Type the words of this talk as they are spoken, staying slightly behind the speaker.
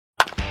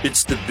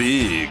It's the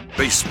Big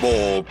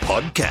Baseball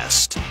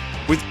Podcast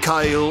with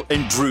Kyle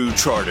and Drew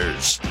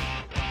Charters.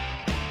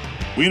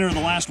 We enter the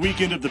last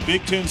weekend of the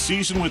Big Ten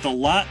season with a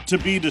lot to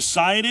be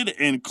decided,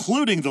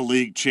 including the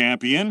league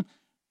champion.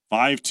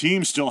 5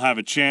 teams still have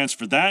a chance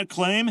for that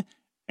claim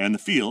and the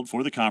field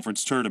for the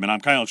conference tournament. I'm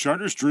Kyle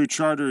Charters. Drew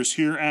Charters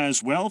here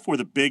as well for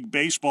the Big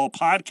Baseball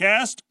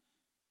Podcast.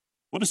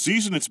 What a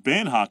season it's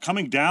been, huh?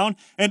 Coming down.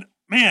 And,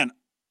 man,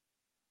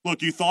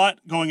 look, you thought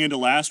going into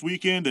last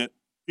weekend that,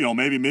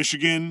 maybe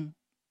Michigan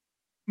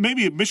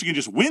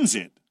just wins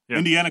it. Yeah.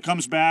 Indiana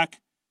comes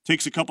back,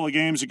 takes a couple of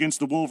games against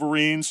the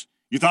Wolverines.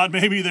 You thought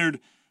maybe there'd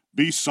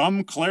be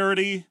some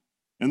clarity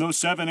in those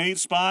 7-8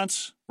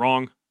 spots?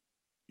 Wrong.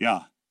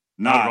 Yeah,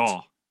 not at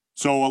all.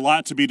 So a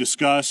lot to be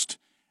discussed.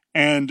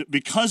 And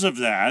because of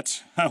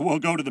that, we'll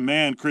go to the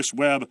man, Chris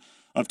Webb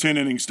of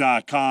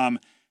 10innings.com,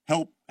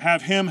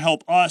 have him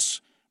help us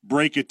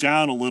break it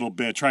down a little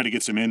bit, try to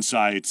get some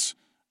insights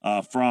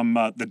from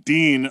the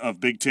dean of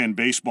Big Ten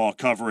baseball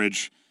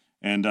coverage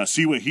and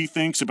see what he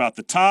thinks about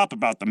the top,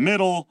 about the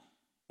middle,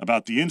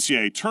 about the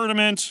NCAA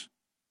tournament.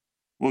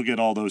 We'll get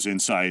all those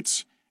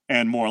insights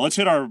and more. Let's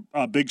hit our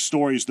big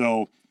stories,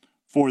 though,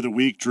 for the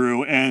week,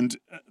 Drew. And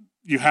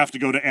you have to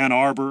go to Ann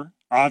Arbor,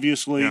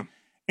 obviously. Yeah.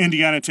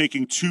 Indiana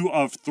taking 2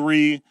 of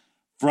 3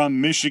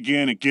 from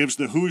Michigan. It gives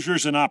the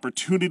Hoosiers an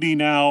opportunity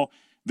now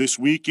this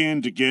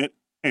weekend to get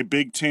a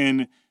Big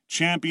Ten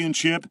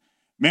championship.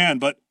 Man,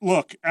 but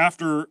look,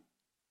 after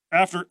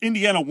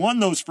Indiana won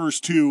those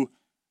first 2,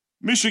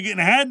 Michigan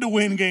had to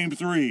win Game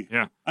 3.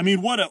 Yeah. I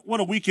mean, what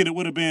a weekend it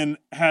would have been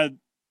had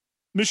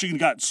Michigan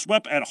got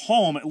swept at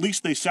home. At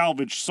least they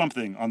salvaged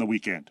something on the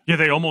weekend. Yeah,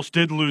 they almost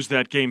did lose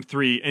that Game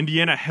 3.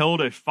 Indiana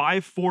held a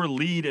 5-4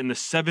 lead in the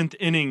 7th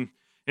inning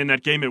in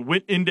that game. It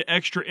went into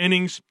extra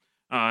innings,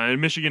 and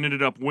Michigan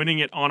ended up winning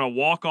it on a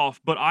walk-off.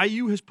 But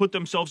IU has put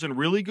themselves in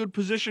really good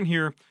position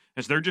here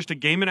as they're just a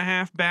game and a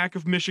half back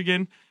of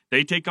Michigan.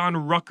 They take on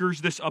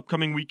Rutgers this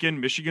upcoming weekend.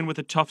 Michigan with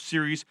a tough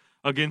series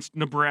against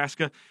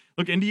Nebraska.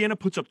 Look, Indiana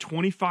puts up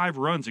 25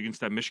 runs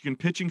against that Michigan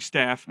pitching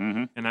staff,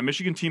 and that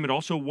Michigan team had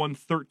also won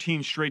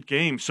 13 straight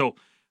games. So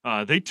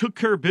they took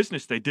care of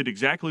business. They did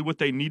exactly what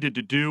they needed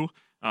to do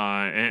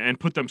and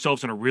put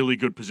themselves in a really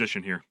good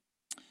position here.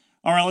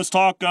 All right, let's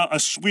talk a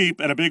sweep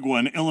and a big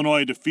one.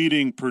 Illinois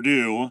defeating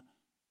Purdue.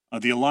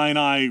 The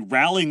Illini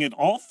rallying in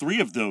all 3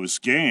 of those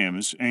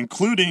games,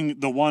 including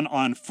the one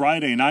on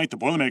Friday night. The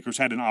Boilermakers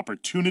had an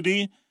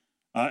opportunity.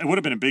 It would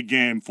have been a big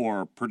game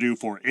for Purdue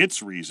for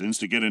its reasons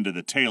to get into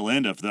the tail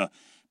end of the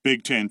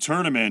Big Ten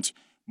tournament.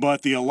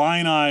 But the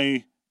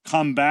Illini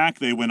come back.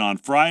 They win on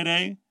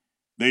Friday.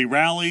 They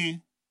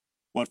rally,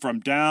 from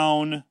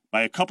down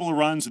by a couple of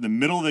runs in the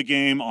middle of the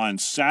game on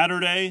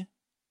Saturday.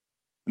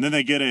 And then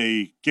they get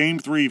a Game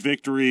 3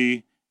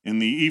 victory in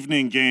the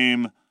evening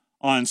game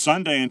on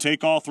Sunday and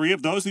take all 3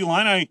 of those. The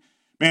Illini,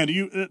 man,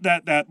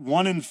 that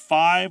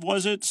 1-5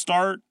 was it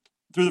start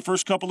through the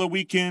first couple of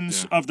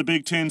weekends of the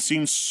Big Ten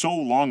seems so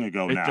long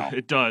ago now.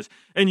 It does.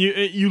 And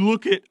you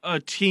look at a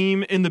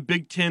team in the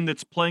Big Ten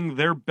that's playing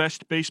their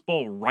best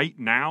baseball right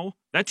now.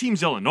 That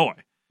team's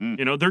Illinois. They're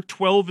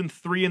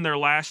 12-3 in their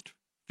last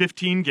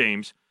 15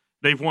 games.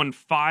 They've won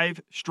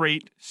 5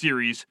 straight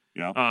series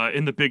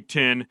in the Big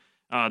Ten.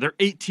 They're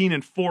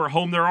 18-4 at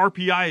home. Their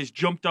RPI has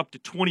jumped up to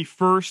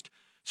 21st.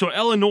 So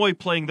Illinois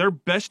playing their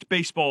best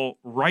baseball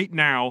right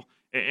now,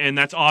 and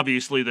that's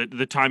obviously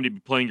the time to be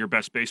playing your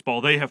best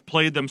baseball. They have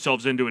played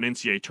themselves into an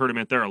NCAA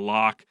tournament. They're a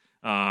lock,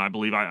 I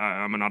believe.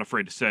 I'm not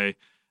afraid to say.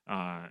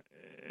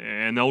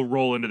 And they'll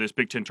roll into this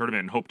Big Ten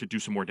tournament and hope to do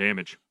some more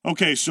damage.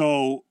 Okay,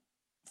 so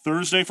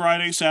Thursday,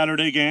 Friday,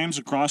 Saturday games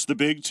across the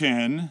Big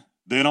Ten,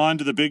 then on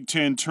to the Big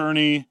Ten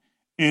tourney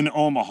in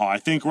Omaha. I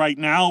think right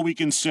now we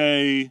can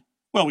say,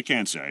 well, we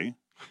can't say,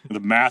 the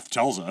math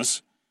tells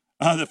us,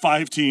 that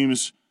 5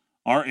 teams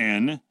are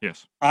in.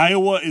 Yes.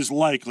 Iowa is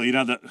likely.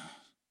 Now that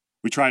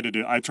I tried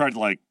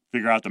to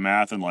figure out the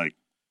math in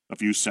a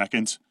few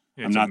seconds.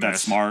 I'm not that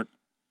smart.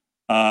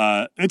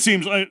 It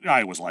seems like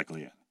Iowa's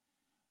likely in.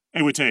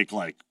 It would take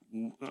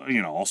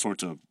all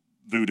sorts of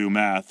voodoo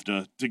math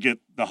to get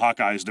the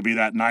Hawkeyes to be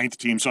that 9th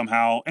team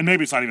somehow. And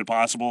maybe it's not even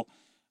possible.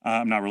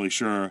 I'm not really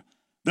sure.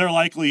 They're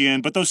likely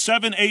in, but those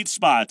 7-8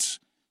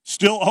 spots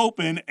still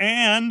open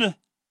and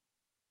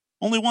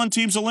only one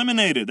team's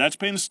eliminated. That's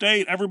Penn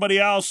State. Everybody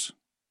else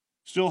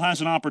still has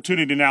an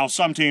opportunity. Now,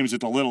 some teams,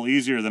 it's a little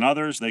easier than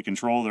others. They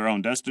control their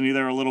own destiny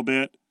there a little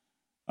bit.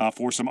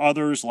 For some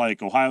others,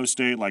 like Ohio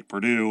State, like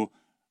Purdue,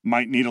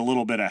 might need a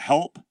little bit of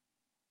help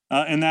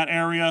in that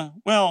area.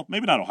 Well,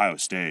 maybe not Ohio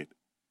State.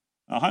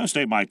 Ohio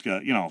State might,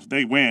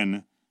 they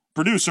win.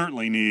 Purdue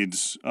certainly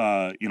needs,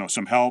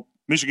 some help.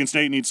 Michigan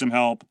State needs some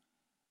help.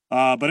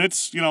 But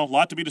it's, a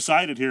lot to be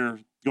decided here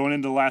going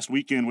into the last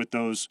weekend with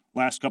those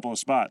last couple of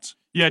spots.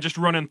 Yeah, just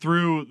running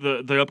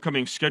through the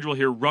upcoming schedule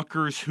here.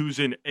 Rutgers, who's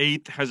in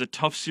 8th, has a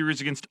tough series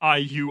against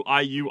IU.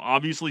 IU,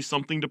 obviously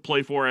something to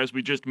play for, as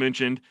we just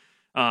mentioned.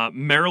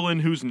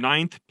 Maryland, who's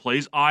 9th,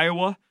 plays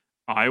Iowa.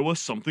 Iowa,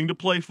 something to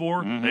play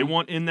for. They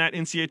want in that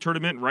NCAA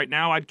tournament. Right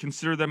now, I'd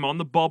consider them on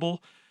the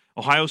bubble.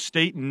 Ohio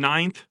State,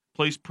 9th.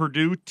 plays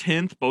Purdue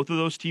 10th. Both of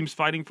those teams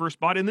fighting for a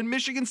spot. And then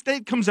Michigan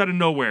State comes out of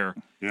nowhere.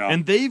 Yeah.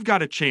 And they've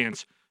got a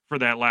chance for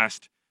that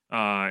last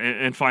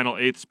and final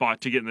 8th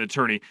spot to get in the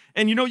tourney.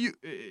 And,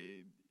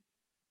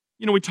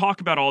 we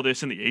talk about all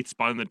this in the 8th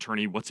spot in the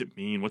tourney. What's it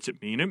mean? What's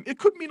it mean? And it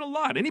could mean a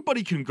lot.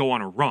 Anybody can go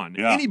on a run.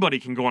 Yeah. Anybody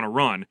can go on a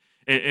run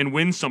and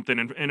win something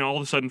and all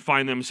of a sudden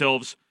find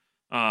themselves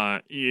in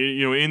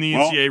the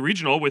NCAA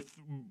regional with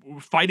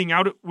fighting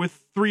out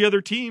with 3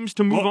 other teams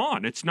to move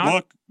on. It's not.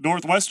 Look,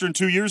 Northwestern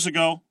 2 years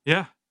ago.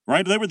 Yeah.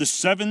 Right? They were the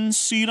 7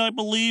 seed, I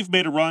believe,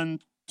 made a run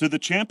to the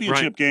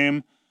championship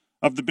game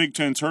of the Big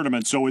Ten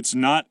tournament. So it's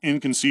not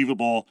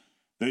inconceivable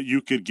that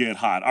you could get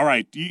hot. All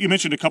right. You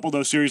mentioned a couple of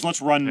those series.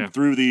 Let's run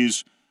through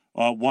these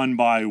one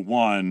by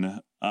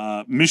one.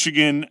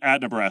 Michigan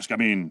at Nebraska. I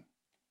mean,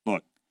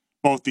 look,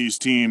 both these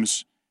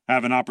teams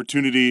have an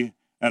opportunity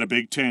at a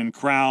Big Ten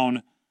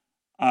crown.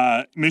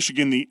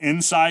 Michigan, the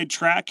inside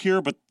track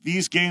here, but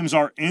these games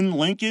are in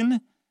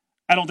Lincoln.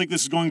 I don't think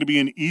this is going to be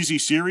an easy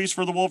series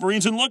for the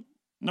Wolverines. And look,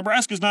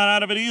 Nebraska's not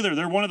out of it either.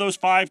 They're one of those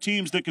 5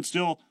 teams that could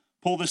still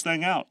pull this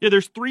thing out. Yeah,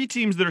 there's 3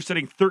 teams that are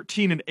sitting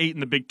 13-8 in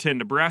the Big Ten.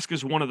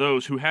 Nebraska's one of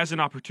those who has an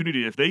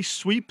opportunity. If they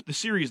sweep the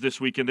series this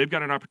weekend, they've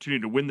got an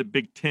opportunity to win the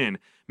Big Ten.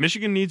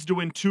 Michigan needs to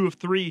win 2 of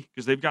 3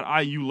 because they've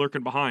got IU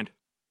lurking behind.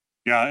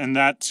 Yeah, and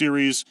that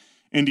series,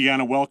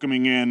 Indiana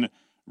welcoming in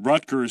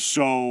Rutgers.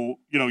 So,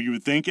 you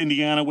would think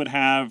Indiana would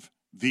have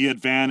the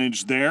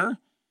advantage there.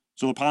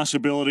 So the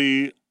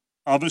possibility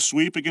of a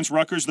sweep against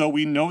Rutgers, though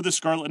we know the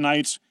Scarlet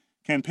Knights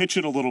can pitch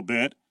it a little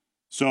bit.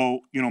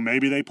 So,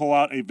 maybe they pull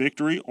out a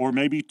victory or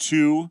maybe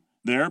 2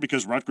 there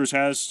because Rutgers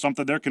has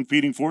something they're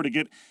competing for to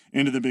get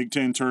into the Big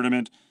Ten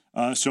tournament.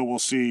 So we'll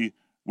see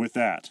with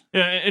that.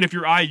 Yeah, and if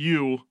you're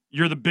IU,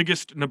 you're the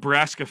biggest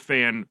Nebraska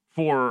fan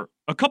for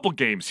a couple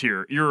games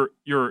here.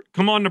 You're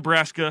come on,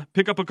 Nebraska,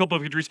 pick up a couple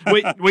of victories.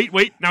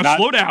 Wait. Now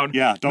slow down.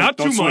 Yeah, don't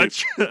too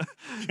much.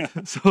 Yeah.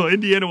 So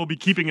Indiana will be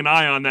keeping an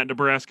eye on that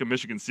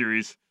Nebraska-Michigan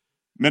series.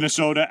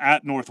 Minnesota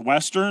at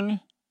Northwestern.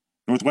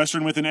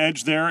 Northwestern with an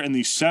edge there in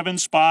the 7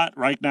 spot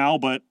right now,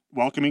 but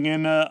welcoming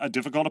in a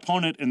difficult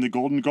opponent in the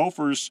Golden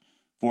Gophers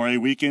for a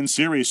weekend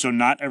series. So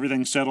not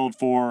everything settled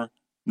for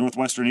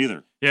Northwestern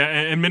either. Yeah,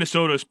 and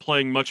Minnesota is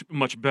playing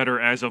much better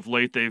as of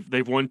late.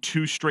 They've won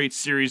 2 straight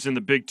series in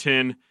the Big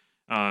Ten.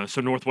 So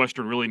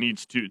Northwestern really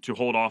needs to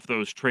hold off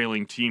those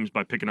trailing teams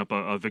by picking up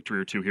a victory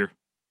or 2 here.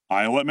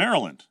 Iowa at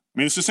Maryland. I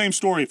mean, it's the same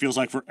story, it feels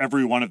like, for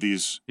every one of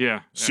these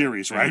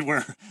series, right?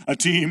 Where a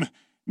team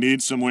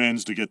needs some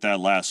wins to get that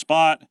last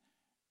spot.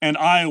 And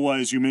Iowa,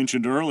 as you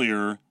mentioned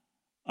earlier,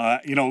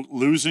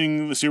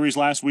 losing the series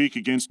last week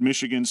against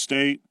Michigan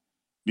State,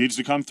 needs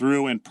to come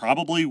through and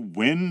probably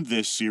win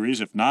this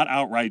series, if not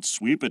outright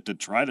sweep it, to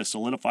try to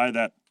solidify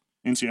that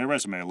NCAA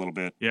resume a little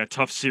bit. Yeah,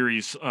 tough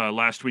series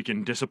last week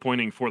and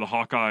disappointing for the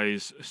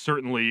Hawkeyes.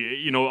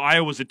 Certainly,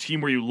 Iowa's a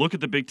team where you look at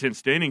the Big Ten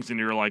standings and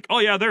you're like, oh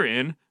yeah, they're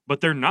in, but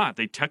they're not.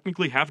 They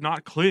technically have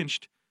not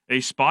clinched a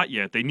spot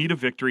yet. They need a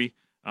victory.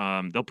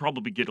 They'll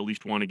probably get at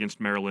least 1 against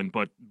Maryland,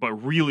 but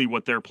really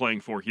what they're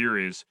playing for here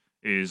is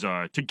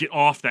to get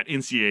off that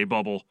NCAA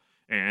bubble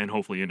and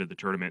hopefully into the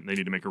tournament, and they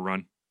need to make a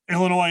run.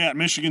 Illinois at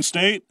Michigan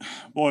State.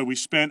 Boy,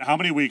 how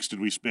many weeks did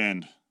we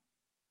spend?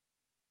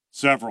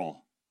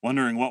 Several.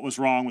 Wondering what was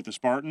wrong with the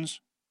Spartans.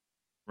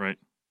 Right.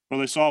 Well,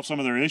 they solved some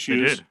of their issues.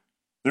 They did.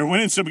 They're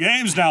winning some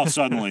games now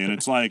suddenly, and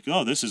it's like,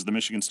 oh, this is the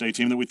Michigan State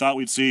team that we thought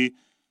we'd see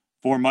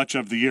for much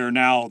of the year.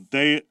 Now,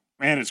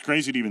 it's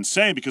crazy to even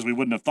say because we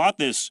wouldn't have thought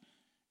this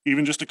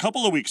even just a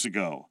couple of weeks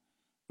ago.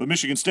 But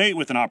Michigan State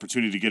with an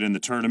opportunity to get in the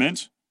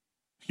tournament,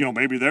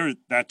 maybe they're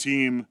that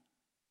team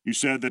you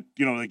said that,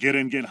 they get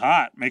in, get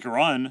hot, make a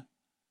run.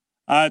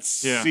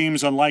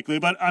 Seems unlikely.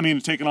 But,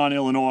 taking on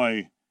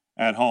Illinois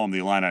at home, the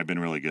Illini have been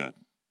really good.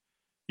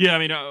 Yeah,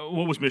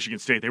 what was Michigan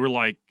State? They were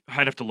like,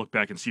 I'd have to look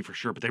back and see for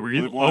sure, but they were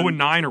either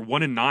 0-9 or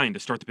 1-9 to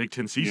start the Big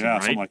Ten season, right? Yeah,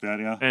 something like that,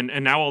 yeah.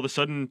 And now all of a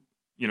sudden,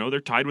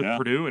 they're tied with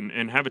Purdue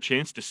and have a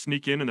chance to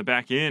sneak in the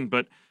back end,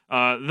 but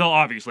they'll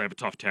obviously have a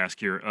tough task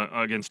here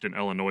against an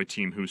Illinois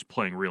team who's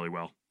playing really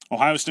well.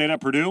 Ohio State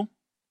at Purdue?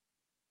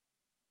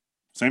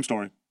 Same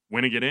story.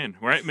 Win and get in,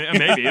 right?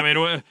 Maybe.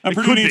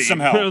 Purdue needs some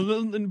help.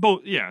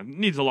 Both,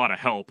 needs a lot of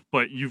help,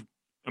 but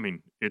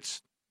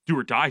it's do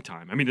or die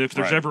time. If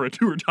there's ever a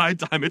do or die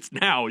time, it's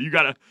now. You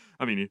got to,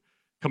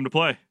 come to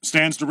play.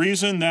 Stands to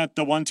reason that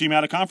the one team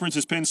out of conference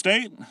is Penn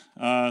State.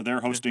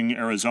 They're hosting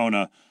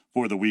Arizona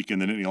for the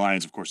weekend. The Nittany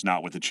Lions, of course,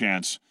 not with a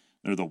chance.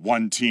 They're the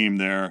one team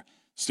there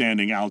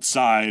standing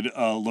outside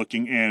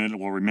looking in. It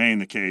will remain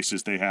the case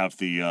as they have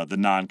the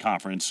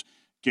non-conference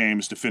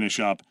games to finish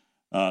up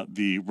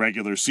the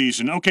regular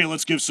season. Okay,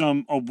 let's give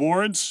some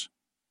awards.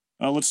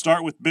 Let's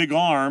start with Big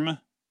Arm.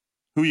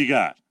 Who you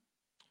got?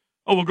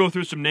 Oh, we'll go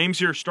through some names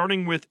here,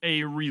 starting with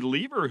a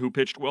reliever who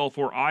pitched well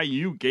for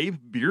IU, Gabe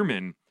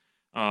Bierman.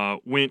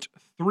 Went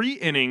 3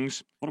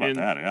 innings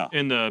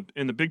in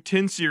the Big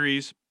Ten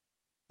series.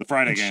 The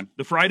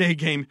Friday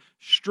game.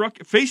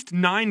 Faced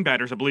 9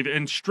 batters, I believe,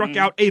 and struck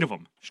out 8 of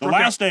them. The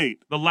last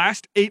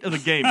 8 of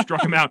the game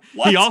struck him out.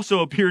 He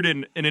also appeared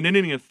in an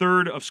inning and a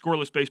third of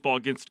scoreless baseball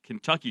against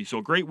Kentucky. So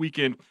a great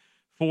weekend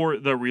for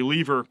the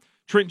reliever.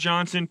 Trent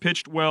Johnson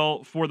pitched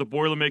well for the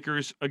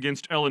Boilermakers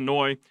against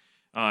Illinois.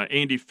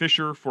 Andy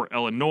Fisher for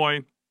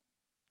Illinois.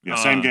 Yeah,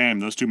 same game.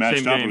 Those two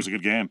matched up. It was a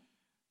good game.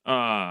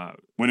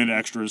 Went into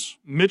extras.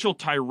 Mitchell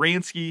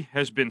Tyransky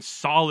has been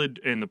solid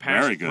in the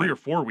past 3 or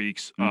 4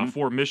 weeks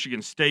for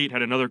Michigan State.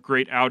 Had another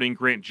great outing.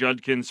 Grant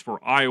Judkins for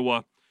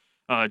Iowa.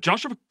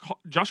 Joshua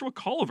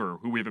Colliver,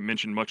 who we haven't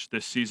mentioned much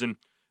this season,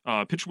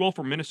 pitched well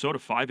for Minnesota,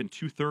 5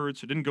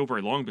 2/3. It didn't go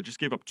very long, but just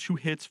gave up 2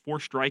 hits, 4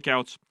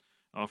 strikeouts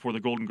for the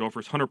Golden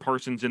Gophers. Hunter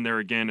Parsons in there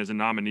again as a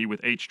nominee with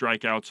 8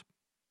 strikeouts.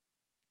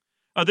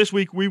 This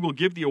week, we will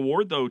give the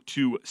award, though,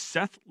 to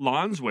Seth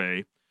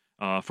Lonsway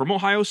from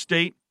Ohio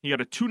State. He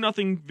got a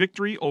 2-0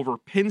 victory over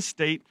Penn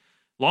State.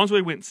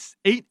 Lonsway went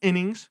 8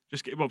 innings,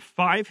 just gave up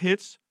 5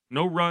 hits,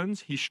 no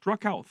runs. He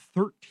struck out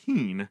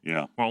 13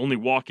 while only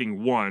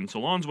walking 1. So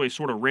Lonsway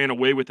sort of ran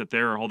away with it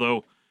there,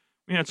 although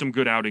we had some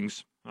good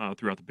outings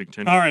throughout the Big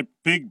Ten. All right,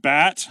 big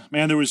bat.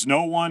 Man, there was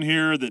no one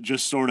here that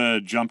just sort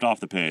of jumped off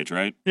the page,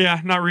 right? Yeah,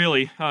 not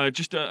really. A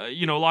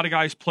lot of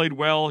guys played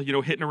well,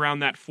 hitting around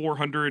that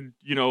 400,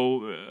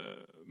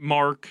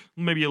 mark,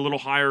 maybe a little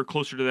higher,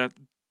 closer to that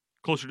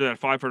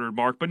 500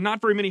 mark, but not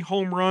very many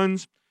home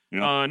runs.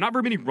 Yep. Not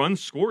very many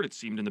runs scored, it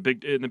seemed, in the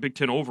Big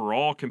Ten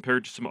overall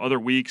compared to some other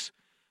weeks.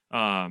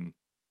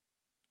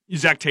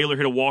 Zach Taylor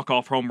hit a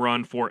walk-off home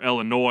run for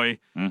Illinois.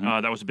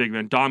 That was a big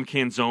one. Dom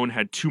Canzone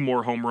had 2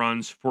 more home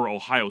runs for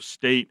Ohio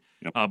State,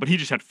 but he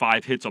just had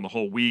 5 hits on the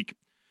whole week.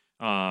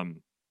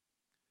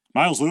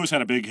 Miles Lewis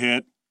had a big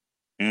hit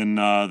in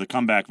the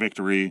comeback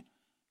victory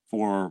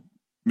for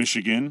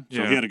Michigan,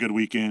 so he had a good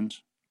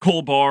weekend.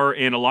 Cole Barr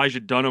and Elijah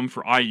Dunham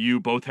for IU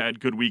both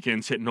had good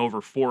weekends, hitting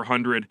over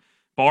 400.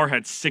 Barr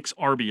had 6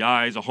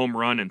 RBIs, a home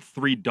run, and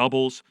 3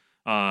 doubles.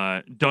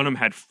 Dunham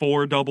had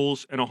 4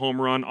 doubles and a home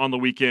run on the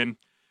weekend.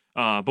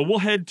 But we'll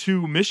head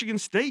to Michigan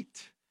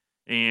State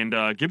and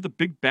give the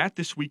big bat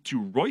this week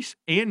to Royce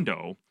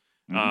Ando,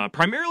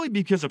 primarily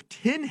because of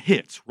 10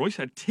 hits. Royce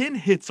had 10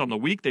 hits on the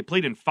week. They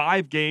played in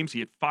 5 games. He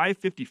had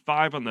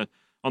 555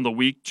 on the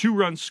week, 2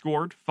 runs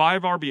scored,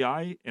 5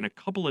 RBI, and a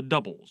couple of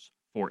doubles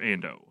for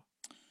Ando.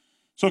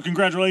 So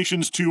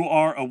congratulations to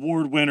our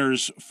award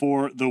winners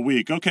for the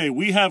week. Okay,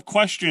 we have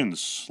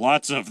questions,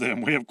 lots of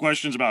them. We have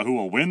questions about who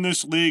will win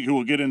this league, who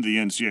will get into the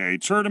NCAA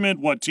tournament,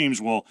 what teams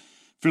will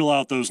fill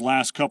out those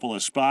last couple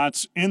of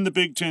spots in the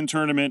Big Ten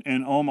tournament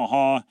in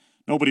Omaha.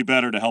 Nobody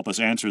better to help us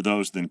answer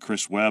those than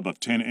Chris Webb of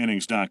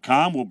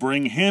 10innings.com. We'll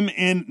bring him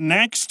in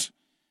next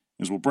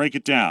as we'll break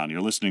it down. You're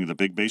listening to the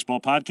Big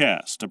Baseball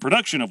Podcast, a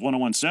production of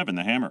 1017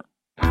 The Hammer.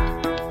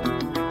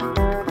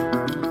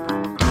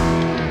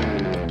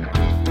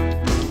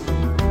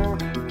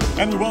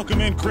 And we welcome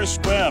in Chris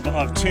Webb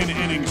of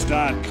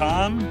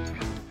 10innings.com,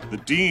 the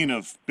dean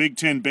of Big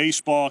Ten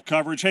baseball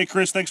coverage. Hey,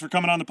 Chris, thanks for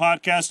coming on the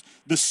podcast.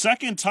 The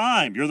second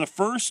time, you're the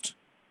first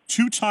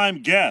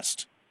 2-time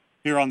guest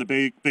here on the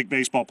Big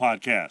Baseball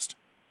Podcast.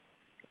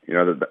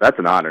 That's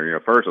an honor.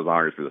 First I was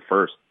honored to be the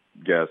first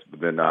guest, but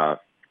then for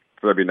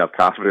there to be enough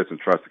confidence and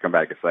trust to come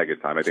back a second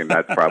time, I think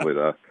that's probably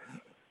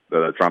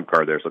the trump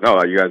card there. So,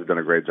 no, you guys have done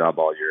a great job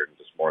all year, and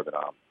just more than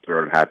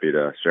thrilled and happy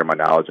to share my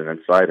knowledge and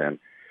insight and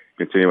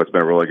continue what's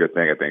been a really good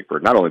thing, I think,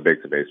 for not only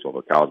Big Ten baseball,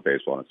 but college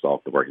baseball in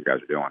itself, the work you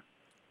guys are doing.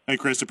 Hey,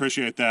 Chris,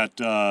 appreciate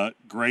that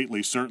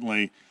greatly,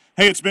 certainly.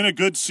 Hey, it's been a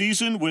good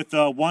season with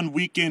 1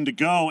 weekend to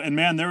go, and,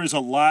 man, there is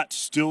a lot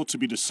still to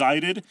be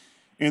decided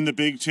in the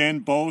Big Ten,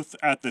 both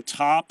at the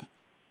top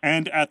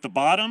and at the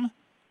bottom.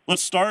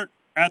 Let's start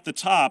at the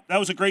top. That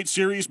was a great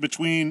series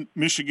between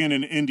Michigan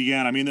and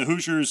Indiana. I mean, the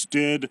Hoosiers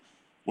did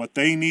what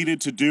they needed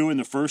to do in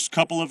the first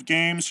couple of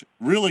games,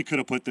 really could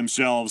have put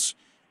themselves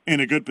in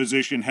a good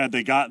position had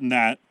they gotten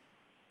that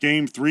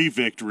Game 3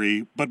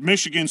 victory. But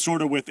Michigan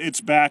sort of with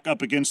its back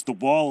up against the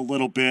wall a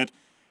little bit,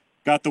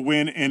 got the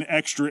win in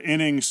extra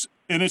innings,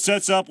 and it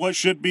sets up what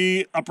should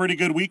be a pretty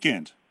good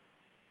weekend.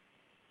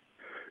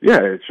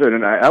 Yeah, it should,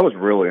 and I was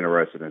really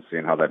interested in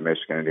seeing how that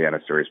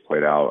Michigan-Indiana series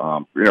played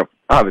out.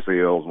 Obviously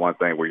it was one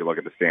thing where you look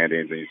at the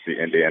standings and you see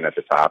Indiana at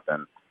the top,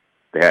 and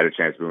they had a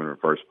chance of moving in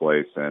first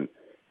place, and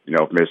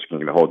if Michigan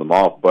can hold them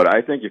off. But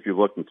I think if you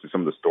look into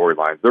some of the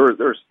storylines,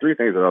 there's 3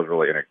 things that I was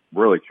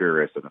really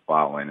curious in the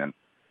following.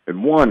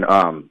 And one,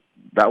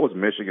 that was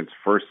Michigan's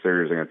first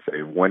series against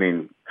a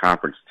winning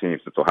conference team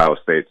since Ohio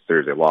State's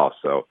series they lost.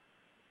 So,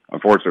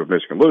 unfortunately, with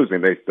Michigan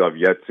losing, they still have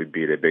yet to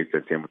beat a Big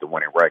Ten team with a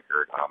winning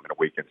record in a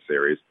weekend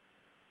series.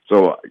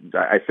 So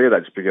I say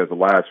that just because the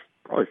last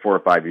probably 4 or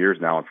 5 years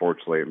now,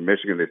 unfortunately,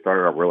 Michigan, they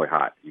started out really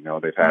hot.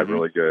 They've had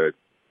really good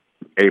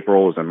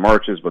Aprils and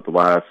Marches, but the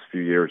last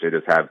few years they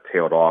just have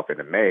tailed off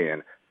into May.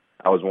 And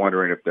I was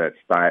wondering if that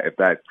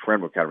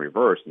trend would kind of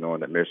reverse,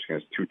 knowing that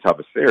Michigan's 2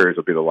 toughest series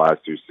will be the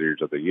last 2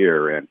 series of the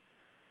year. And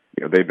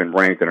they've been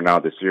ranked in and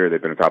out this year. They've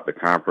been atop the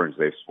conference.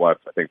 They've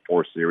swept, I think,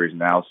 4 series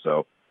now.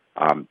 So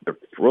they're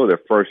really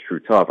their first true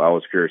tough. I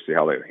was curious to see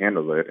how they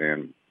handled it,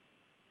 and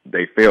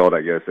they failed,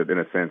 I guess, in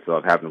a sense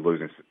of having a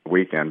losing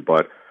weekend.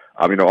 But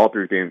all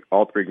three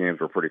games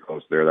were pretty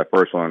close there. That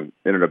first one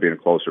ended up being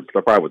closer,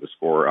 probably what the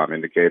score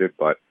indicated.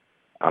 But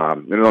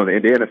On the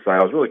Indiana side,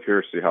 I was really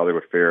curious to see how they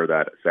would fare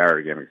that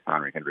Saturday game against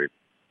Tommy Henry.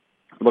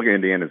 Look at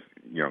Indiana's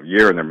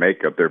year in their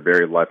makeup; they're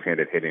very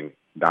left-handed hitting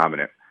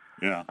dominant.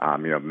 Yeah.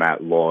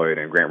 Matt Lloyd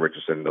and Grant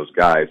Richardson, those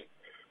guys.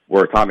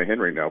 Where Tommy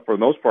Henry, for the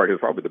most part, he was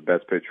probably the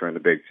best pitcher in the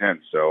Big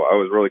Ten. So I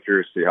was really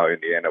curious to see how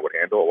Indiana would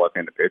handle a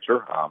left-handed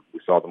pitcher. We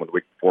saw them the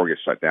week before get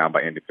shut down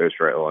by Andy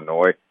Fisher at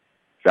Illinois.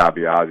 Sal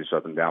Biaggi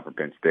shut them down from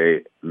Penn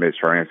State. Mitch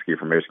Haransky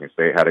from Michigan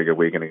State had a good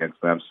weekend against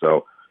them.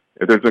 So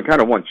if there's been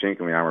kind of one chink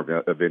in the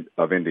armor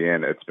of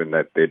Indiana, it's been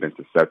that they've been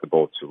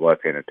susceptible to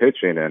left-handed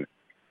pitching, and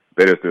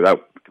they just threw that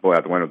ball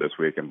out the window this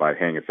weekend by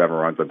hanging 7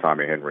 runs on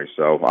Tommy Henry.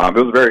 So it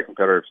was a very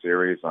competitive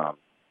series.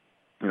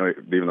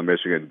 Even though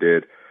Michigan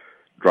did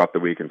drop the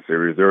weekend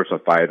series, there was some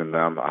fight in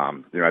them.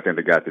 I think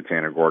they got to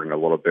Tanner Gordon a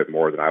little bit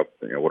more than I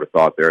would have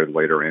thought there in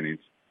later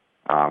innings.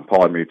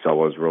 Paul Mitchell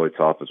was really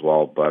tough as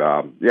well. But,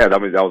 that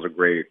was a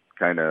great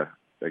kind of,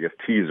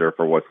 teaser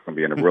for what's going to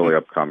be in a really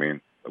upcoming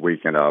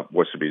weekend of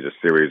what should be just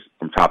series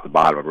from top to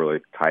bottom, a really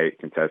tight,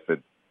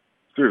 contested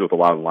series with a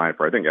lot of line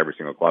for, I think, every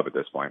single club at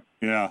this point.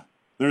 Yeah.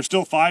 There's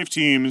still 5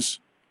 teams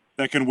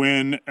that can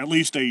win at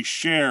least a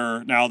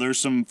share. Now, there's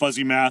some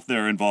fuzzy math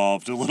there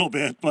involved a little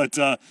bit, but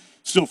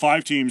still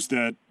 5 teams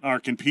that are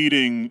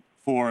competing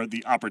for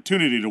the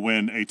opportunity to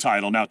win a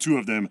title. Now, 2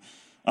 of them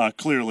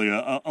clearly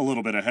a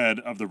little bit ahead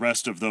of the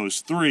rest of those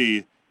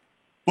 3.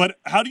 But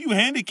how do you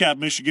handicap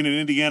Michigan and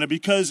Indiana?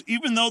 Because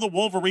even though the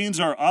Wolverines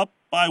are up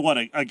by,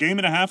 a game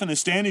and a half in the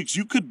standings,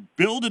 you could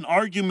build an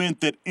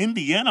argument that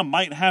Indiana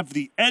might have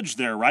the edge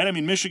there, right? I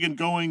mean, Michigan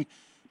going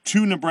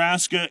to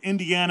Nebraska,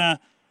 Indiana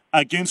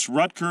against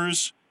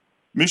Rutgers,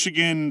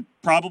 Michigan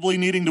probably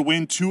needing to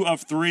win 2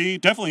 of 3,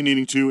 definitely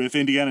needing to if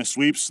Indiana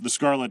sweeps the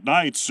Scarlet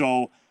Knights.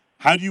 So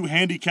how do you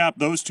handicap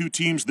those 2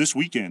 teams this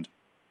weekend?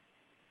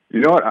 You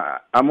know what?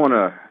 I'm going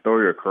to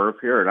throw you a curve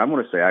here, and I'm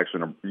going to say,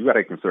 actually, you got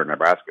to consider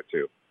Nebraska,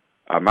 too.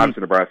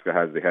 Obviously, Nebraska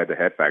has the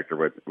head-to-head factor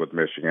with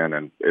Michigan,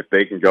 and if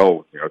they can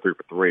go 3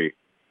 for 3,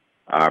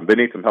 they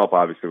need some help,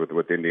 obviously,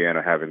 with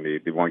Indiana having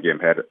the one-game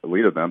head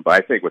lead of them. But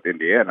I think with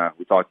Indiana,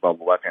 we talked about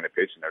the left-handed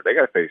pitching there. They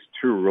got to face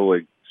 2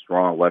 really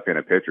strong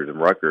left-handed pitchers in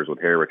Rutgers with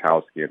Harry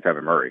Rutowski and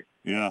Tevin Murray.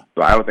 Yeah.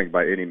 So I don't think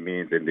by any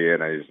means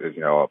Indiana is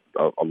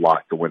a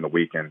lock to win the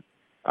weekend.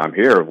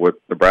 Here with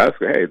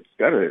Nebraska, hey,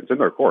 it's in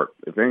their court.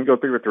 If they can go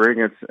 3 for 3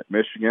 against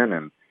Michigan,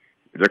 and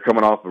they're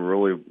coming off a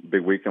really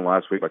big weekend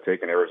last week by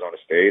taking Arizona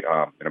State.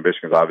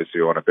 Michigan's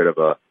obviously on a bit of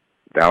a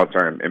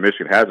downturn, and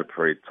Michigan has a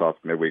pretty tough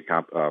midweek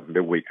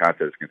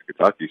contest against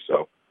Kentucky.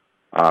 So,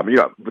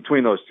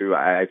 between those 2,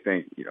 I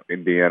think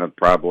Indiana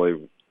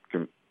probably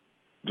can,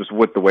 just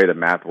with the way the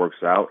math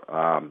works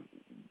out,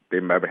 they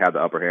might have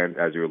the upper hand,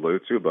 as you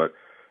allude to. But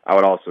I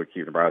would also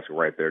keep Nebraska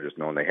right there, just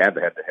knowing they had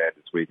the head-to-head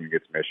this weekend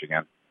against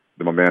Michigan,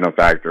 the momentum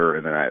factor,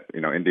 and then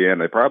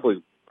Indiana. They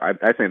probably, I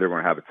think they're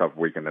going to have a tough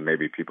weekend than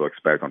maybe people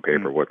expect on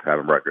paper with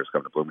having Rutgers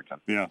come to Bloomington.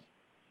 Yeah.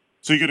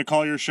 So you're going to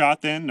call your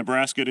shot then?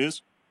 Nebraska it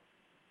is?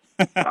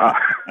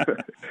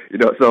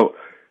 So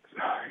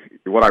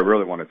what I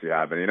really want to see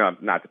happen,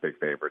 not the big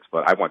favorites,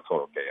 but I want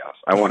total chaos.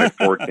 I want a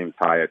 4-team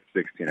tie at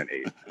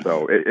 16-8.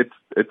 So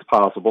it's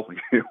possible.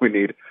 We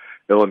need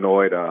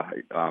Illinois to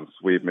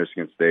sweep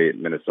Michigan State,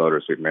 Minnesota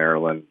to sweep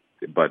Maryland.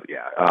 But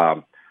yeah,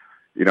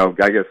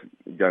 I guess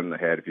gun in the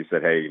head if you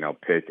said, hey,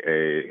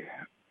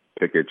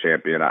 pick a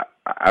champion, I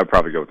would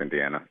probably go with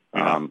Indiana.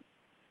 Yeah.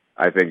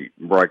 I think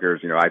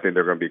Rutgers, I think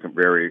they're going to be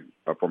very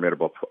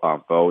formidable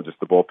foe. Just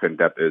the bullpen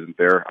depth isn't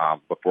there.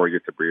 Before you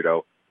get to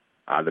Brito,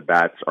 the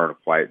bats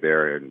aren't quite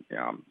there, and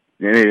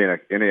Indiana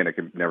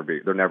can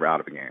they're never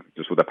out of a game,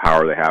 just with the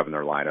power they have in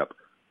their lineup.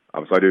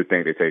 So I do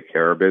think they take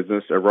care of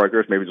business at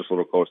Rutgers, maybe just a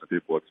little closer than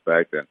people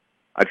expect. And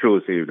I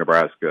truly see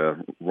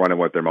Nebraska running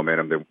with their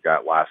momentum they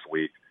got last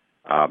week.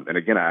 And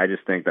again, I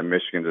just think that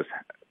Michigan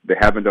they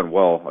haven't done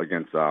well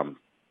against a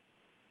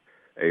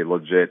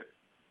legit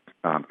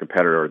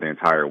competitor the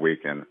entire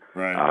weekend,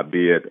 right.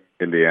 Be it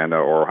Indiana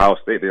or Ohio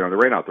State. They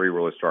ran out 3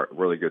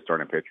 really good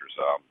starting pitchers,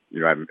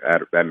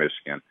 at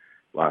Michigan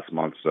last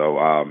month. So,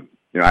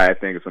 I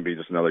think it's going to be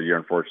just another year,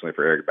 unfortunately,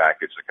 for Eric Bakich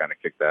to kind of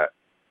kick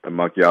the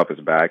monkey off his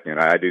back. And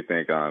I do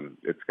think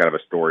it's kind of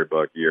a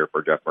storybook year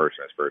for Jeff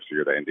Mercer his first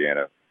year that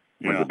Indiana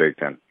wins the Big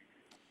Ten.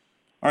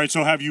 All right,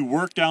 so have you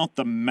worked out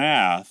the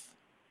math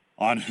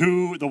on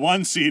who the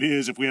 1 seed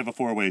is if we have a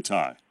 4-way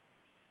tie?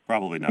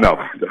 Probably not. No.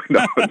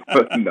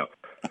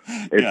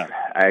 Yeah.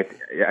 I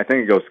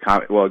think it goes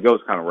kind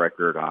of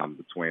record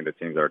between the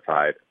teams that are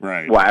tied.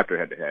 Right. Well, after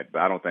head-to-head,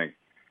 but I don't think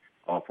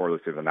all 4 of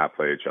those teams have not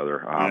played each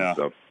other.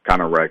 So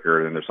kind of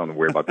record, and there's something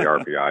weird about the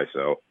RPI.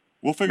 So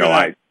we'll figure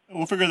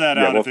that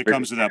out if it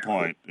comes to that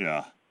point.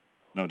 Yeah,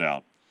 no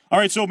doubt. All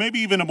right, so maybe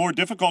even a more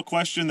difficult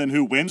question than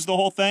who wins the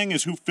whole thing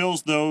is who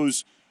fills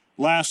those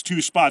last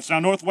 2 spots. Now,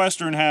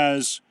 Northwestern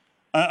has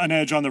an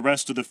edge on the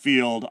rest of the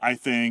field, I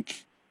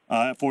think,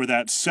 for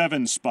that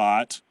 7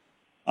 spot.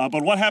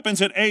 But what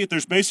happens at 8?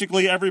 There's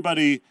basically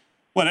everybody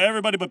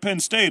but Penn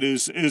State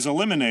is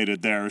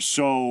eliminated there.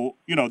 So,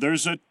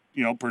 there's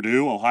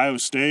Purdue, Ohio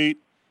State,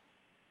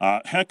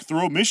 heck,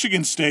 throw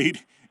Michigan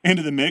State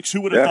into the mix.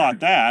 Who would have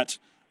thought that?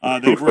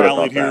 They've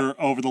rallied here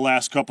over the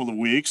last couple of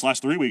weeks,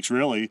 last 3 weeks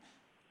really.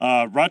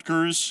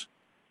 Rutgers.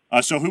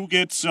 So who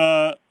gets?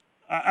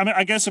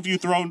 I guess if you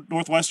throw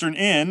Northwestern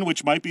in,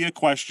 which might be a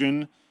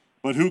question,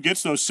 but who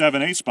gets those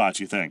 7-8 spots?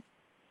 You think?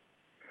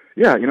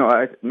 Yeah,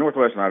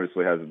 Northwestern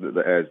obviously has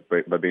the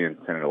edge by being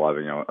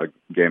 10-11. A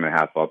game and a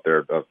half up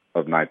there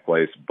of ninth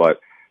place, but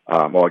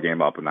a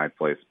game up in ninth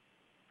place.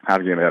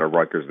 Half a game ahead of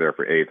Rutgers there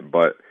for eighth.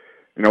 But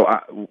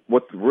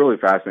what's really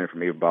fascinating for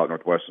me about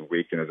Northwestern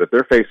weekend is that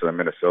they're facing a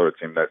Minnesota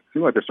team that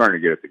seems like they're starting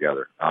to get it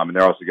together. And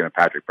they're also getting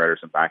Patrick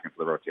Pedersen back into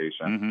the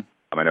rotation. Mm-hmm.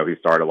 I know he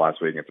started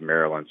last week against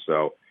Maryland,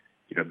 so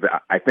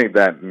I think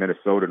that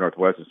Minnesota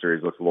Northwestern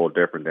series looks a little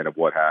different than it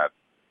would have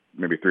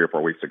maybe 3 or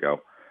 4 weeks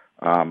ago.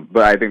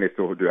 But I think they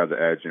still do have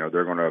the edge.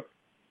 They're going to.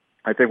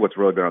 I think what's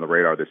really been on the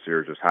radar this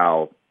year is just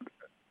how,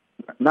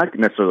 not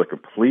necessarily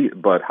complete,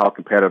 but how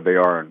competitive they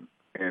are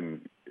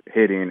in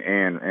hitting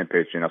and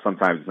pitching.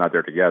 Sometimes it's not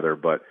there together,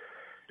 but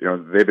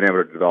they've been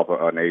able to develop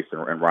an ace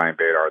and Ryan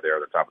Bader there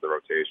at the top of the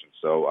rotation.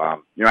 So I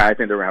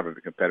think they're going to have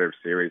a competitive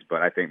series,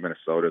 but I think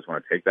Minnesota is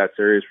going to take that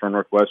series from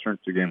Northwestern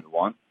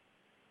 2-1.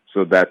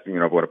 So that's going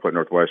to put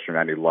Northwestern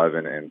at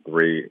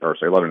 11-3, or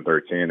say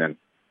 11-13, and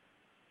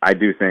I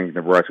do think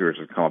Nebraska is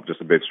going to come up just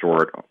a bit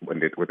short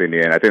with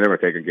Indiana. I think they're going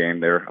to take a game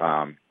there,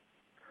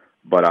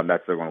 but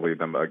that's still going to leave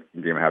them a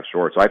game and a half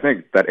short. So I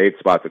think that 8th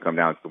spot to come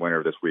down to the winner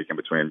of this weekend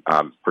between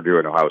Purdue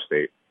and Ohio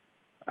State.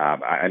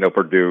 I know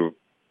Purdue,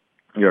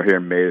 here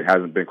in May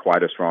hasn't been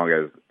quite as strong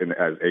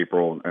as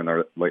April and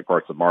the late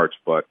parts of March,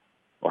 but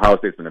Ohio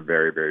State's been a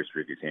very, very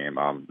streaky team.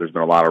 There's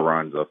been a lot of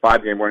runs of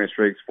 5-game winning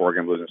streaks,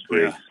 4-game losing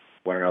streaks,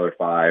 win another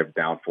 5,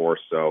 down 4.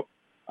 So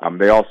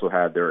they also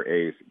had their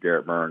ace,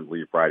 Garrett Byrne,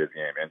 leave Friday's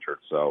game injured.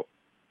 So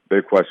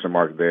big question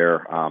mark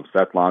there.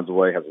 Seth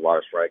Lonzaway has a lot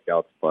of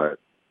strikeouts, but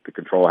the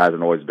control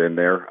hasn't always been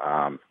there.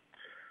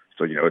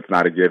 So, it's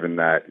not a given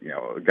that,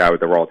 a guy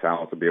with the raw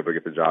talent will be able to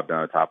get the job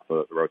done at the top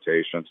of the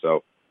rotation.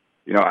 So,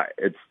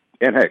 it's,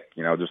 and heck,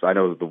 just I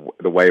know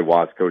the way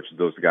Watts coaches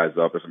those guys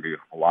up, there's going to be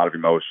a lot of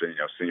emotion,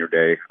 senior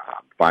day,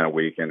 final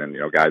weekend, and,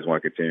 guys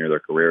want to continue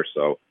their career.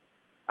 So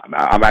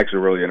I'm actually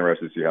really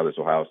interested to see how this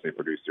Ohio State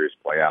Purdue series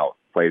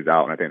plays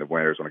out, and I think the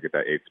winner is going to get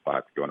that 8th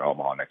spot to go into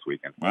Omaha next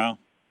weekend. Wow.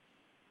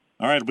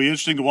 All right, it'll be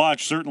interesting to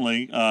watch,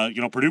 certainly.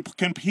 Purdue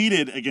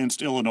competed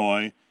against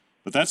Illinois,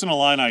 but that's an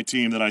Illini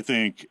team that I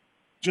think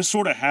just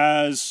sort of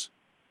has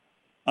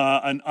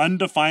an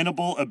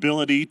undefinable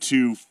ability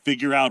to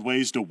figure out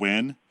ways to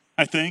win,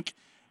 I think.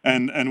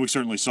 And we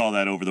certainly saw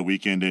that over the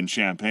weekend in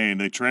Champaign.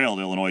 They trailed,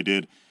 Illinois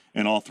did,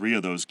 in all 3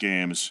 of those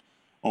games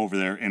over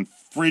there in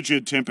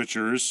frigid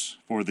temperatures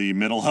for the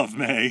middle of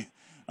May,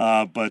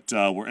 but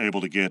we're able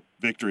to get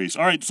victories.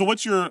 All right, so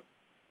what's your,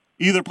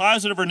 either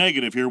positive or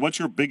negative here, what's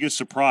your biggest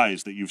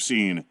surprise that you've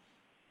seen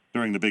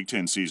during the Big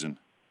Ten season?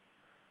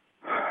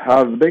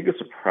 The biggest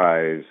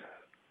surprise,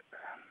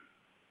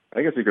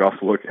 I guess you could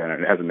also look at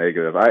it as a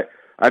negative.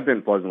 I've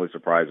been pleasantly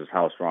surprised as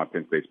how strong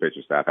Penn State's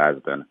pitching staff has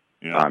been.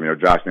 Yeah.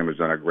 Josh Newman's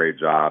done a great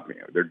job.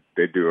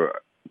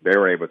 They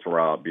were able to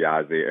roll out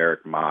Biazzi,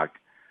 Eric Mock,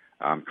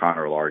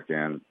 Connor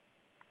Larkin,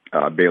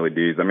 Bailey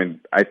Dees.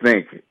 I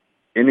think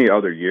any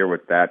other year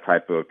with that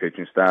type of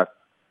pitching staff,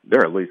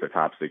 they're at least a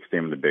top 6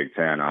 team in the Big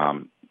Ten. I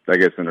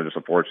guess they're just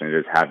unfortunate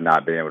they just have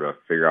not been able to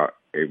figure out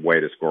a way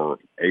to score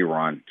a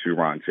run, 2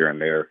 runs here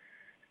and there.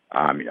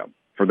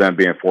 For them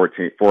being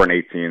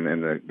 4-18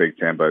 in the Big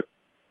Ten, but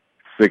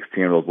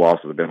 16 of those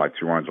losses have been like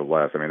 2 runs or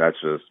less.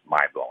 That's just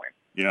mind blowing.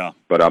 Yeah.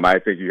 But I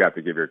think you have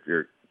to give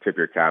tip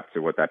your cap to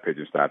what that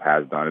pitching staff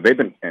has done. They've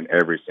been in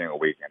every single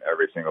weekend,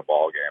 every single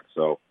ball game.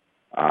 So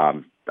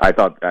I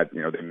thought that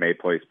they may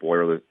play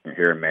spoiler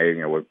here in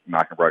May. With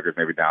knocking Rutgers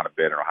maybe down a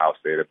bit and Ohio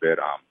State a bit.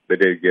 They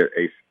did get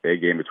a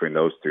game between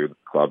those 2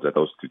 clubs that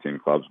those 2 team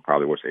clubs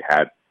probably wish they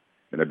had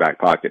in their back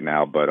pocket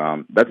now. But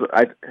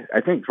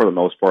I think for the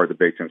most part the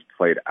Big Ten's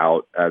played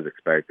out as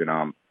expected.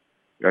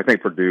 I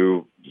think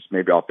Purdue just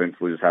maybe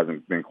offensively just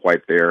hasn't been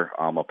quite there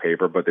on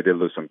paper, but they did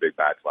lose some big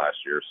bats last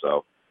year.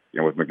 So,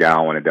 with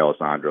McGowan and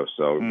D'Alessandro.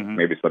 So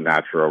maybe some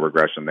natural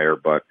regression there.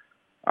 But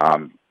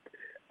I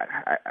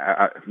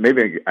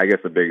guess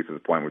the biggest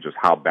disappointment was just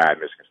how bad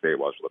Michigan State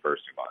was for the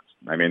first 2 months.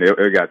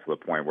 It got to the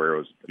point where it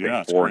was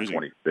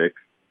 4-26.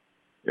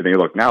 And then you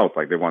look now, it's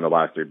like they won the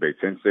last 3 Big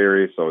Ten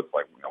series. So it's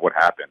like, what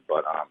happened?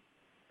 But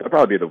that'll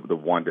probably be the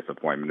one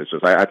disappointment. It's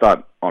just I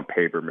thought on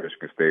paper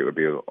Michigan State would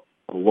be a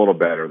little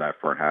better that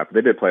front half.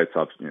 They did play a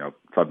tough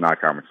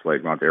non-conference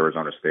slate, going to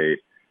Arizona State,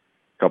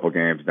 a couple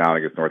games down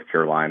against North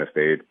Carolina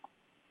State,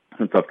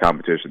 some tough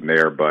competition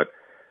there. But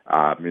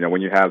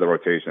when you have the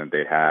rotation that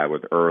they had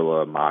with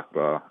Erla,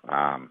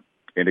 Makba,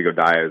 Indigo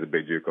Daya as a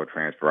big JUCO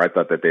transfer, I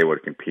thought that they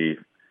would compete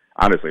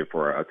honestly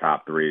for a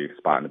top 3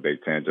 spot in the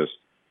Big Ten. Just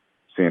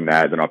seeing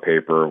that, then on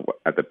paper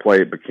at the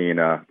plate,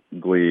 Bakina,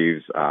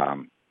 Gleaves,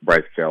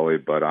 Bryce Kelly,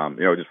 but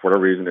just for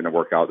whatever reason didn't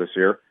work out this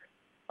year.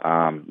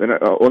 Then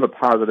on the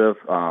positive,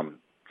 to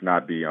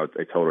not be a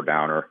total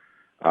downer,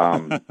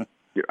 I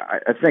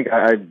think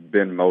I've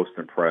been most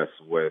impressed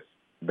with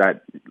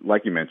that,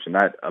 like you mentioned,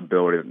 that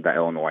ability that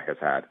Illinois has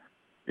had.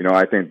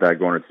 I think that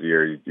going into the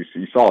year,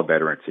 you saw a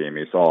veteran team.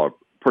 You saw a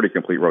pretty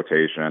complete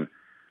rotation.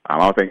 I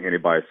don't think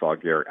anybody saw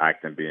Garrett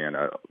Acton being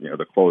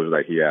the closer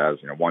that he has.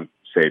 One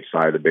save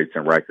side of the Big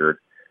Ten record,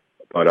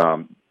 but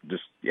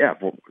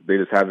they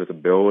just have this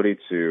ability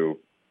to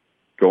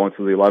go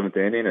into the 11th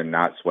inning and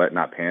not sweat,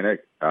 not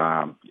panic,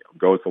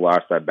 go to the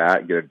last at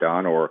bat, get it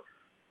done, or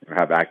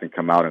have Acton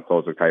come out and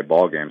close a tight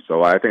ball game.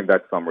 So I think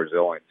that's some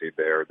resiliency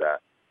there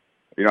that,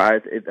 I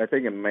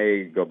think it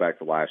may go back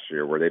to last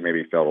year where they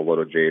maybe felt a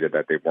little jaded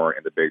that they weren't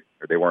in the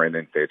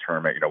NCAA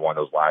tournament, one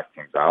of those last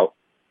teams out.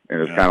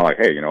 And it's kind of like,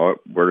 hey, you know what,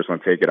 we're just going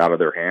to take it out of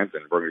their hands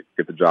and we're going to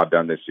get the job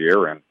done this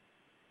year. And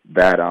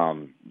that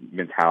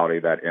mentality,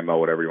 that MO,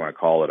 whatever you want to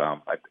call it,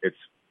 it's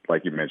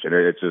like you mentioned,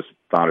 it's just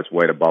found its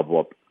way to bubble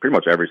up pretty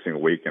much every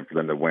single weekend for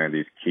them to win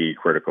these key,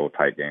 critical,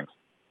 tight games.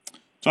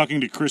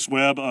 Talking to Chris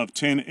Webb of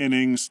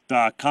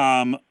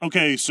 10innings.com.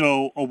 Okay,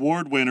 so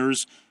award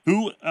winners,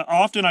 who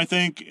often I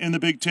think in the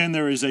Big Ten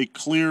there is a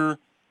clear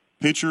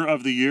pitcher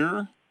of the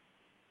year.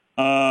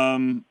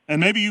 And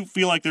maybe you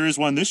feel like there is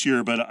one this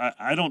year, but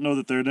I don't know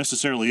that there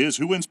necessarily is.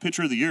 Who wins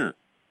pitcher of the year?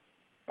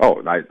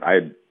 Oh,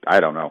 I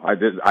don't know. I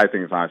think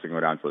it's honestly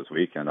going down to this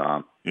weekend.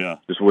 Yeah.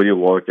 Just when you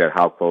look at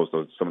how close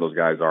some of those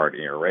guys are at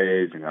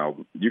ERAs,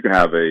 you can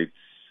have a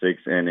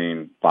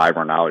 6-inning,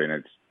 5-run outing,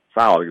 and it's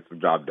solid, gets the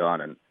job done,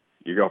 and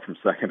you go from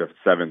second to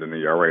seventh in the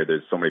ERA.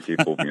 There's so many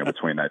people,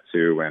 between that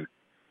two and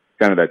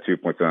kind of that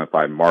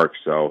 2.75 mark.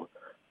 So,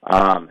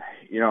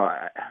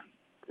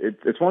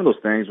 it's one of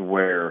those things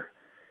where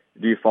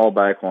do you fall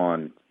back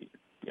on,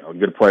 a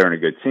good player and a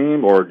good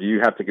team, or do you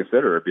have to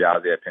consider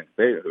Biaggi at Penn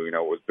State, who,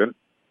 has been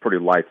pretty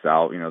lights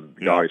out,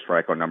 the Gaudy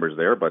strikeout numbers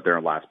there, but they're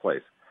in last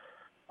place.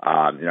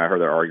 I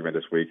heard their argument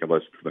this week and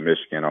listened to the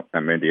Michigan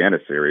and Indiana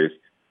series.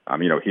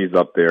 He's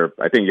up there.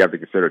 I think you have to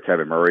consider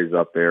Tevin Murray's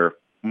up there.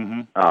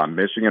 Mm-hmm.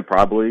 Michigan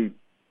probably,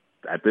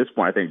 at this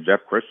point, I think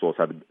Jeff Crystal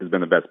has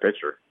been the best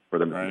pitcher for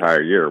the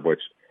entire year,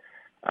 which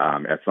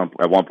at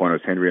one point it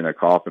was Henry in the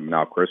coffin,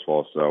 now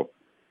Crystal. So,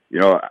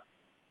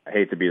 I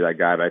hate to be that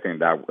guy, but I think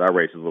that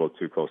race is a little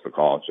too close to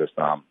call. It's just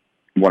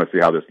want to see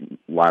how this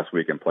last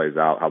weekend plays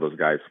out, how those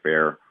guys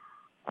fare.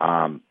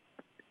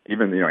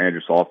 Even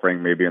Andrew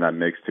Saalfrank may be in that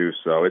mix too.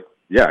 So it's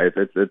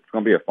going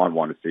to be a fun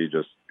one to see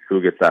just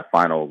who gets that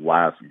final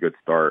last good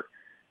start,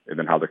 and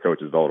then how the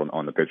coaches vote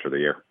on the pitcher of the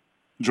year.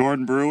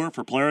 Jordan Brewer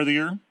for Player of the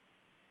Year?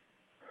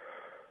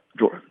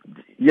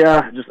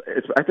 Yeah,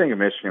 I think if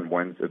Michigan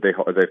wins, if they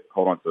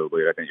hold on to the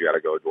lead, I think you got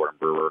to go with Jordan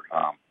Brewer.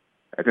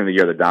 I think the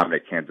year that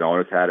Dominic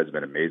Canzone's had has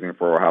been amazing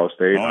for Ohio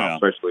State,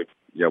 especially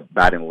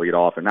batting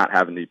leadoff and not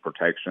having the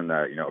protection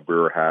that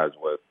Brewer has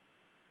with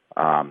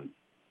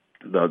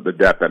the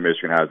depth that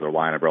Michigan has in their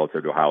lineup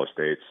relative to Ohio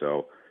State.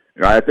 So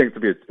I think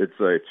it's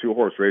a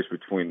two-horse race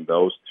between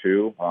those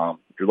two.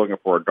 If you're looking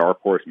for a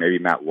dark horse, maybe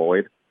Matt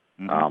Lloyd.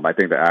 Mm-hmm. I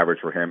think the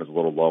average for him is a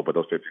little low, but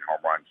those 15 home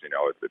runs,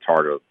 it's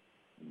hard to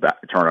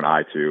turn an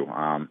eye to.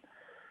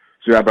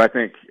 But I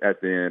think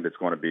at the end it's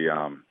going to be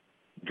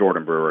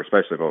Jordan Brewer,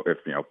 especially if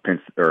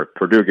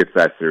Purdue gets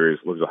that series,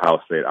 loses Ohio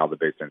State out of the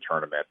Big Ten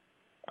tournament.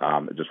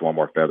 Just one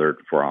more feather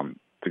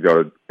to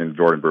go in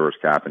Jordan Brewer's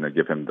cap and then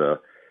give him the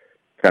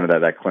kind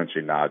of that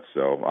clinching nod.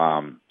 So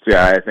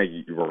I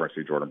think we're going to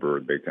see Jordan Brewer,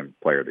 the Big Ten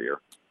Player of the Year.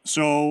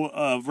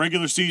 So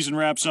regular season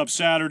wraps up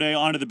Saturday,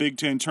 on to the Big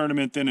Ten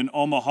tournament, then in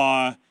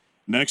Omaha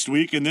next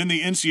week, and then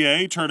the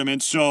NCAA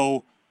tournament.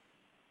 So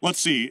let's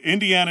see,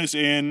 Indiana's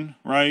in,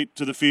 right,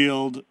 to the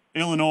field.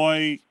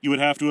 Illinois, you would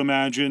have to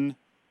imagine.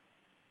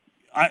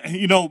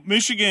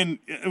 Michigan,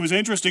 it was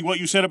interesting what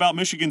you said about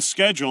Michigan's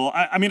schedule.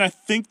 I mean, I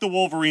think the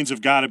Wolverines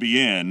have got to be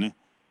in.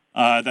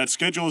 That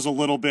schedule is a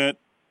little bit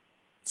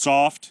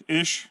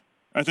soft-ish,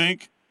 I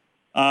think.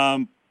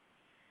 Iowa,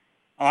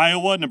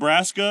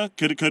 Nebraska,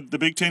 could the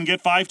Big Ten get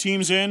 5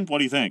 teams in? What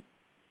do you think?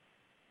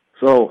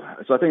 So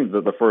I think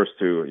the first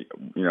two,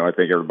 I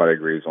think everybody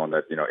agrees on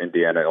that.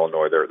 Indiana,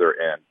 Illinois,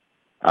 they're in.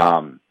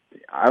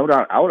 I would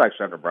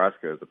actually have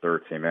Nebraska as the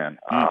third team in.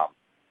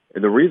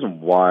 And the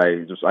reason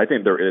why, I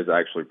think there is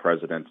actually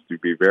precedence to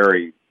be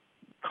very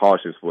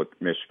cautious with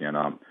Michigan.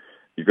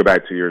 You go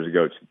back 2 years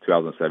ago,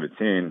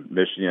 2017,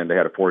 Michigan, they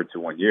had a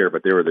 42-1 year,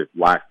 but they were the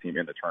last team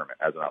in the tournament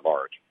as an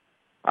at-large.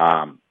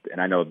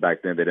 And I know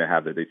back then they didn't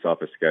have the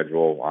toughest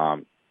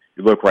schedule.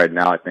 You look right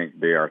now, I think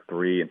they are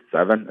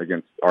 3-7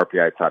 against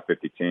RPI top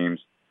 50 teams.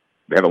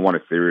 They haven't won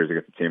a series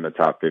against a team in the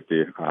top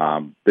 50.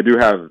 They do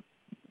have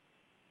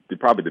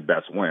probably the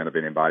best win of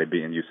anybody,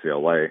 beating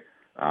UCLA,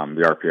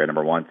 the RPI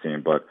number 1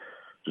 team. But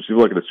just you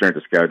look at the strength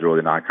of schedule,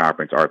 the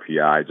non-conference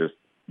RPI,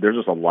 there's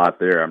just a lot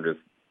there.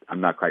 I'm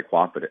not quite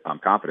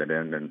confident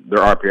in, and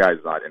their RPI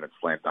is not in a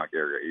slam dunk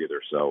area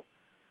either. So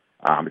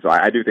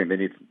I do think they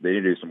need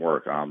to do some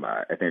work.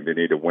 I think they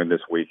need to win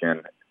this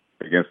weekend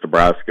against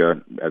Nebraska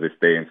as they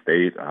stay in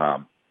state,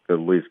 to at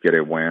least get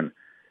a win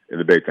in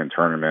the Big Ten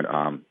tournament.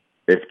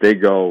 If they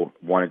go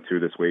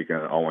 1-2 this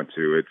weekend and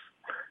 0-2,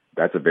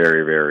 that's a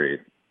very, very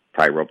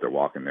tight rope they're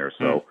walking there.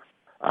 So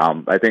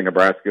I think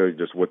Nebraska,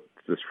 just with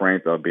the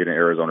strength of beating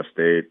Arizona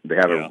State, they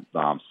had a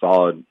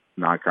solid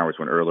non-conference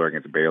win earlier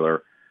against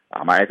Baylor.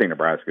 I think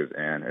Nebraska's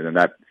in. And then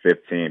that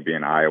 15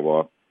 being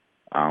Iowa.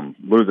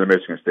 Losing to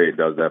Michigan State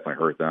does definitely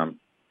hurt them.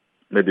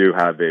 They do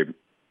have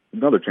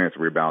another chance to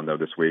rebound, though,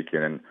 this week.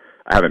 And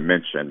I haven't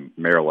mentioned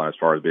Maryland as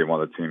far as being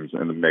one of the teams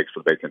in the mix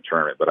for the Big Ten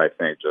tournament, but I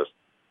think just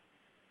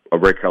a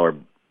Rick Keller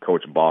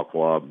coach ball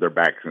club, they're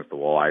back against the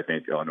wall. I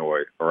think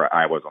Illinois or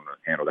Iowa's going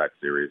to handle that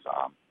series.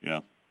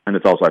 And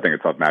it's also, I think, a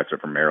tough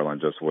matchup for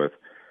Maryland just with,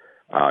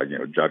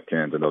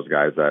 Judkins and those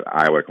guys that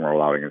Iowa can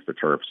roll out against the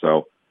turf.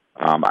 So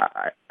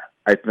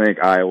I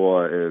think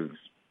Iowa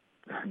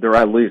they're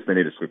at least they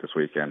need to sweep this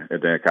weekend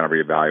and then kind of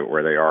reevaluate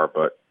where they are.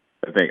 But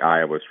I think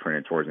Iowa's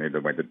trending towards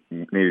needed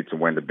to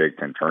win the Big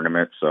Ten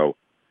tournament. So,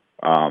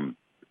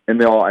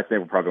 I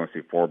think we're probably going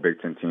to see 4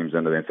 Big Ten teams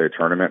into the NCAA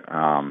tournament.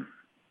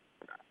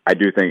 I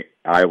do think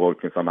Iowa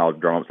can somehow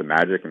drum up some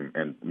magic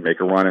and make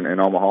a run in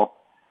Omaha.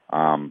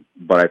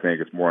 But I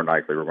think it's more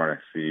likely we're going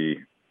to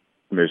see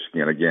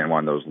Michigan again,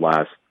 one of those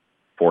last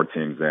 4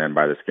 teams in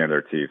by the skin of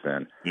their teeth.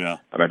 And I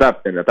mean,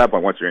 at that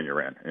point, once you're in,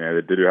 you're in.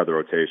 They do have the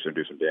rotation,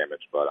 do some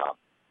damage, but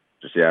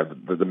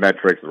the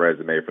metrics, the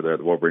resume for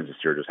the Wolverines this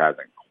year just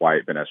hasn't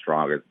quite been as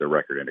strong as the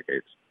record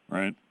indicates.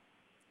 Right.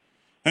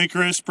 Hey,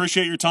 Chris,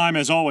 appreciate your time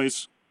as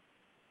always.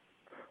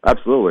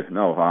 Absolutely.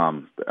 No,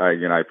 I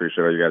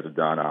appreciate what you guys have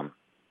done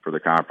for the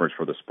conference,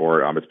 for the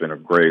sport. It's been a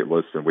great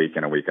listen week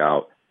in and week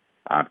out.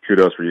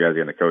 Kudos for you guys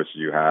getting the coaches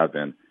you have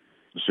and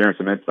sharing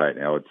some insight.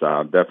 It's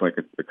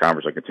definitely the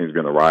conference that continues to be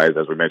on the rise.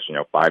 As we mentioned,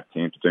 5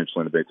 teams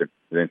potentially in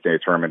the NCAA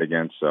tournament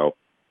again. So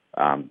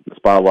the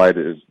spotlight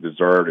is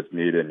deserved, it's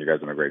needed, and you guys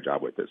have done a great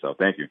job with it. So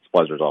thank you. It's a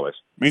pleasure as always.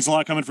 Means a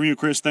lot coming from you,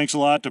 Chris. Thanks a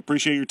lot.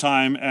 Appreciate your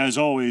time as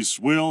always.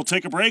 We'll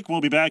take a break.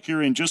 We'll be back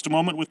here in just a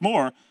moment with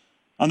more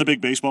on the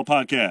Big Baseball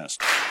Podcast.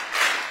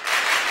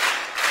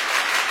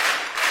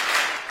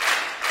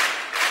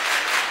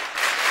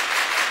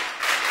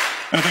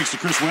 And thanks to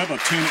Chris Webb of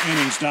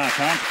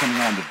 10innings.com for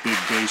coming on the Big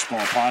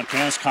Baseball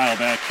Podcast. Kyle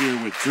back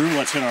here with Drew.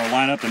 Let's hit our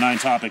lineup, the 9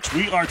 topics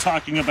we are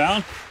talking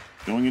about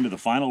going into the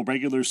final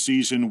regular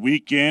season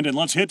weekend. And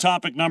let's hit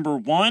topic number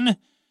 1.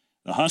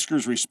 The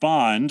Huskers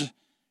respond.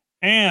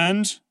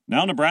 And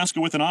now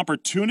Nebraska with an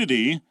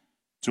opportunity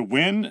to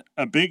win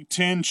a Big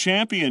Ten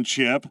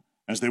championship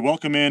as they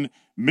welcome in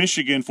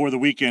Michigan for the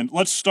weekend.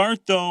 Let's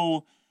start,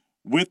 though,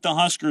 with the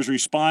Huskers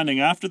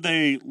responding. After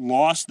they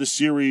lost the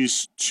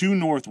series to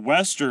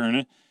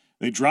Northwestern,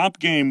 they dropped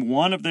game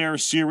 1 of their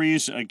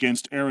series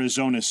against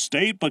Arizona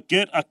State, but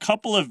get a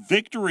couple of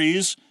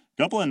victories,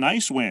 a couple of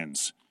nice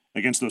wins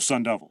against those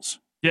Sun Devils.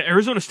 Yeah,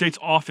 Arizona State's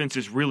offense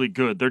is really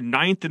good. They're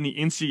 9th in the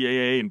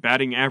NCAA in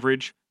batting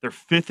average. They're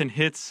 5th in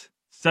hits,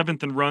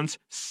 7th in runs,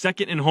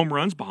 2nd in home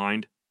runs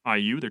behind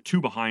IU. They're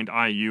 2 behind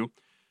IU.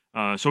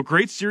 So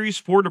great series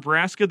for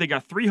Nebraska. They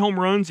got 3 home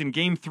runs in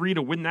game 3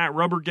 to win that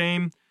rubber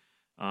game.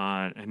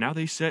 And now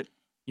they set,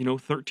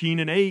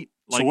 13-8.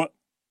 So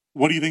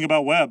what do you think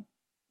about Webb?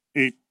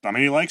 He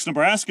likes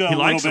Nebraska a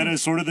little bit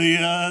as sort of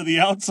the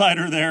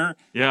outsider there.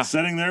 Yeah.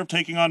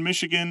 Taking on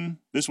Michigan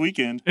this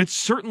weekend. It's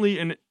certainly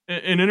an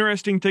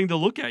interesting thing to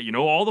look at.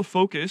 All the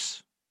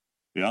focus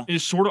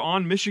is sort of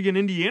on Michigan,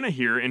 Indiana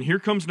here. And here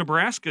comes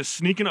Nebraska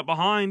sneaking up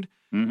behind,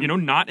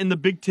 not in the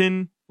Big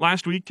Ten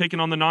last week, taking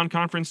on the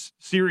non-conference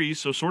series.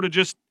 So sort of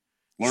just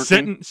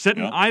sitting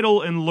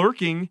idle and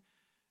lurking.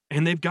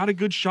 And they've got a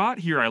good shot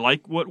here. I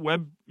like what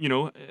Webb,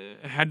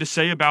 had to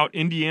say about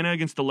Indiana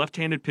against the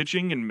left-handed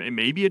pitching and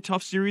maybe a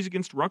tough series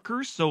against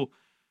Rutgers. So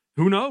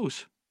who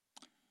knows?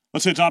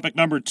 Let's hit topic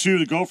number 2.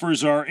 The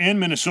Gophers are in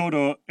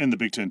Minnesota in the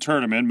Big Ten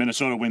tournament.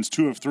 Minnesota wins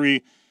 2 of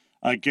 3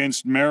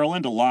 against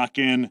Maryland to lock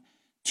in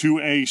to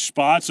a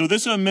spot. So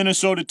this is a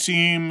Minnesota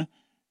team,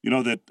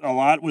 that a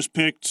lot was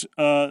picked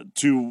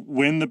to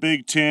win the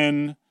Big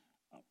Ten,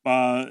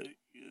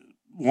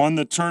 won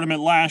the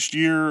tournament last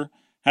year,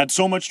 had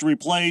so much to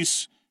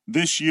replace.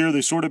 This year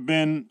they've sort of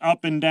been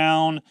up and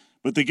down,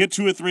 but they get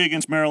 2 of 3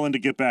 against Maryland to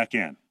get back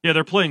in. Yeah,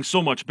 they're playing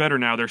so much better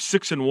now. They're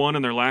 6-1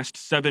 in their last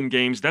 7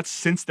 games. That's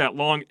since that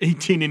long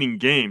 18-inning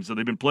game, so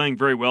they've been playing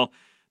very well.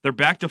 They're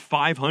back to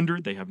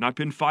 500. They have not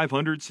been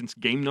 500 since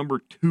game number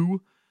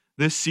 2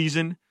 this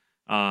season.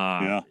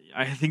 I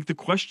think the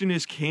question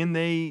is, can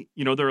they,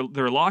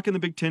 they're locking the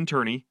Big Ten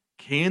tourney.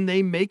 Can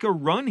they make a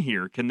run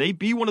here? Can they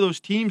be one of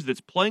those teams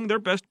that's playing their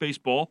best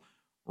baseball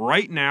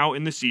right now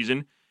in the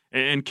season?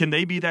 And can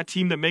they be that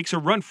team that makes a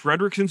run?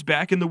 Fredrickson's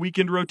back in the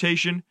weekend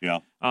rotation. Yeah.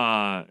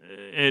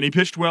 And he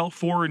pitched well,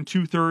 4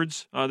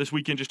 2/3 this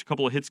weekend, just a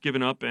couple of hits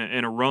given up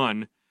and a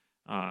run.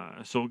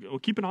 So we'll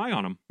keep an eye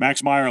on him.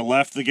 Max Meyer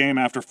left the game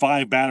after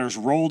 5 batters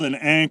rolled an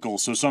ankle,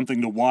 so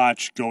something to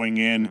watch going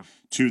in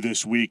to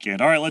this weekend.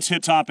 All right, let's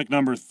hit topic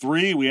number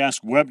 3. We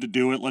asked Webb to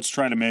do it. Let's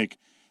try to make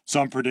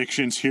some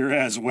predictions here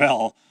as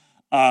well.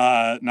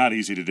 Not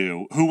easy to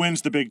do. Who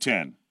wins the Big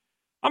Ten?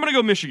 I'm going to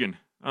go Michigan.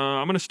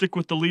 I'm going to stick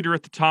with the leader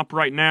at the top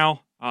right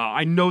now.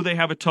 I know they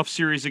have a tough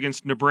series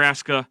against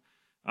Nebraska,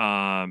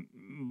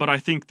 but I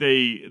think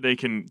they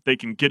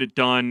can get it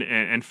done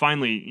and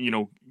finally,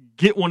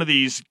 get one of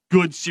these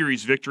good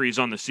series victories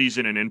on the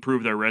season and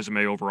improve their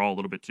resume overall a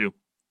little bit too.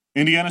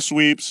 Indiana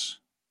sweeps.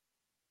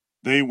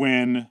 They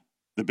win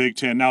the Big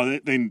Ten. Now,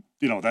 they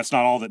that's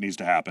not all that needs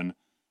to happen.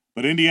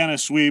 But Indiana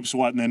sweeps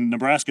and then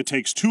Nebraska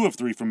takes 2 of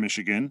 3 from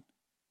Michigan.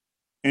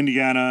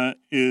 Indiana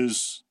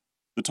is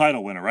the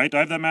title winner, right? Do I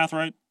have that math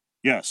right?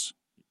 Yes.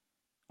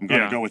 I'm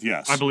going to go with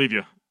yes. I believe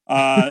you.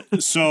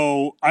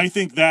 So I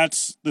think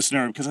that's the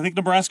scenario because I think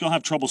Nebraska will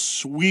have trouble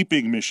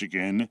sweeping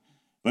Michigan.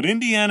 But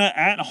Indiana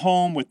at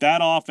home with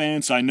that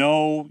offense, I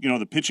know,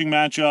 the pitching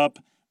matchup,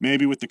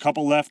 maybe with the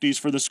couple lefties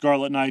for the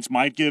Scarlet Knights,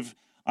 might give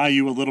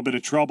IU a little bit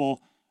of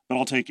trouble, but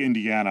I'll take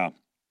Indiana.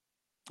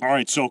 All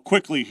right, so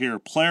quickly here,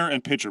 player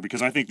and pitcher,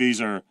 because I think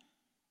these are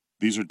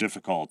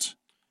difficult.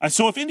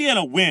 So if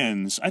Indiana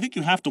wins, I think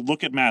you have to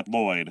look at Matt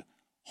Lloyd.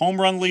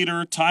 Home run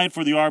leader, tied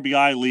for the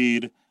RBI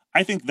lead.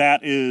 I think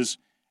that is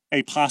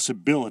a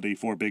possibility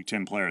for Big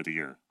Ten Player of the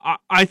Year.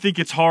 I think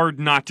it's hard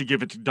not to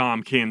give it to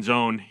Dom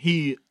Canzone.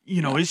 He,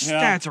 his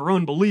stats are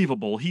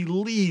unbelievable. He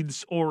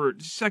leads or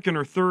second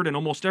or third in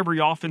almost every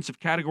offensive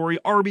category.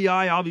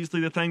 RBI, obviously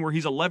the thing where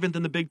he's 11th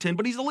in the Big Ten,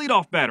 but he's a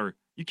leadoff batter.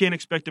 You can't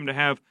expect him to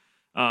have,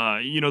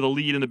 the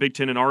lead in the Big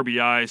Ten in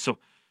RBI. So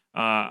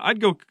I'd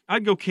go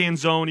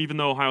Canzone, even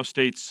though Ohio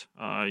State's,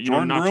 not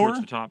Brewer? towards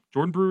the top.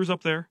 Jordan Brewer's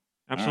up there.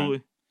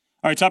 Absolutely.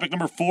 All right, topic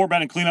number 4,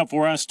 batting cleanup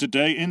for us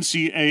today,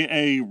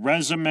 NCAA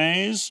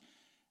resumes.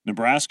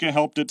 Nebraska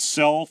helped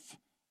itself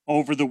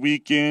over the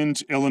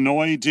weekend.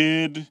 Illinois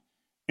did.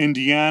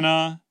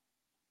 Indiana.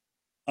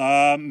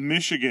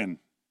 Michigan.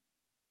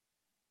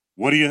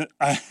 What do you...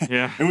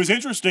 Yeah. It was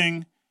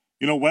interesting,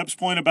 Webb's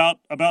point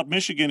about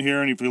Michigan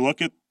here, and if you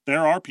look at their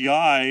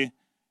RPI,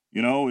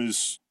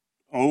 is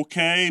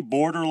okay,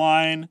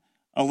 borderline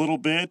a little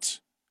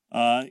bit.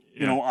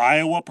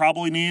 Iowa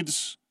probably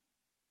needs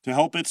to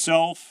help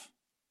itself.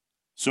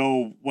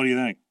 So, what do you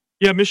think?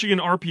 Yeah, Michigan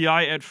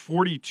RPI at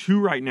 42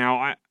 right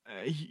now.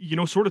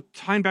 Sort of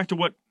tying back to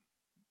what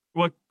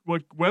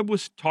Webb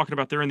was talking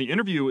about there in the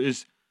interview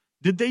is,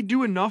 did they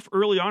do enough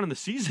early on in the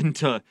season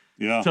to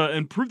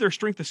improve their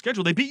strength of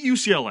schedule? They beat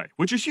UCLA,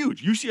 which is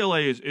huge.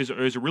 UCLA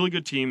is a really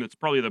good team. That's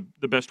probably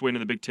the best win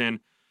in the Big Ten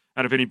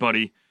out of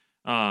anybody.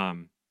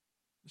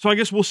 So I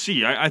guess we'll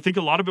see. I think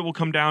a lot of it will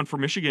come down for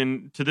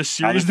Michigan to this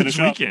series this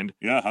weekend.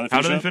 Yeah,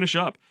 how do they finish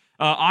up?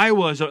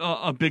 Iowa's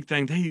a big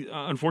thing. They,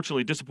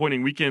 unfortunately,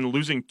 disappointing weekend,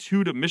 losing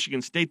 2 to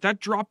Michigan State. That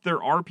dropped their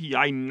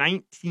RPI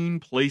 19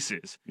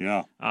 places.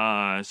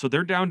 Yeah. So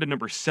they're down to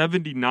number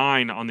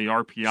 79 on the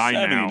RPI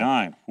 79.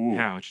 now. Ooh.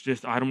 Yeah, it's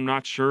just I'm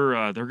not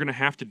sure. They're going to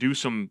have to do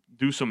some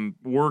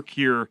work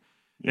here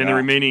in the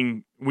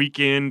remaining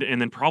weekend, and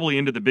then probably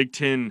into the Big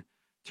Ten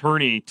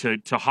tourney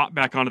to hop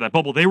back onto that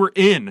bubble. They were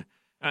in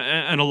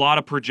a lot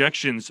of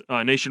projections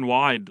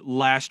nationwide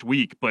last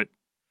week, but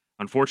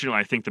unfortunately,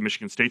 I think the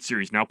Michigan State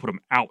series now put them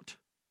out.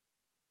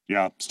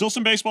 Yeah, still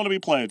some baseball to be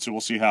played, so we'll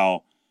see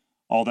how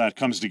all that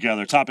comes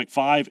together. Topic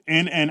 5,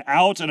 in and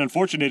out. An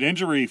unfortunate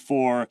injury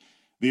for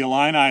the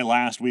Illini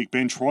last week.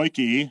 Ben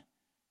Troike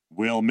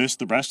will miss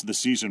the rest of the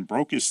season.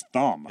 Broke his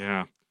thumb.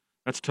 Yeah,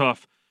 that's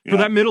tough. Yeah. For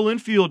that middle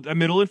infield,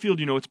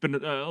 it's been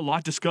a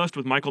lot discussed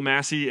with Michael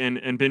Massey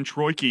and Ben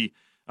Troike.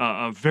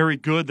 Very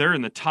good. They're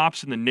in the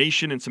tops in the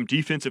nation in some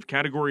defensive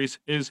categories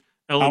is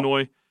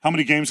Illinois. How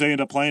many games they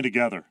end up playing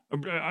together?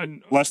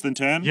 Less than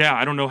 10? Yeah,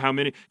 I don't know how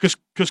many. Because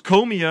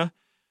Comia,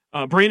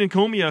 Brandon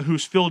Comia,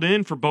 who's filled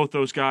in for both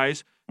those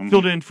guys,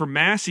 filled in for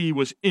Massey,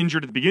 was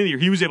injured at the beginning of the year.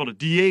 He was able to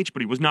DH,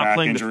 but he was not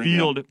playing the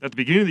field at the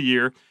beginning of the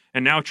year.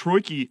 And now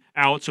Troike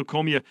out, so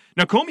Comia.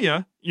 Now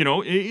Comia,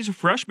 he's a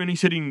freshman.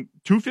 He's hitting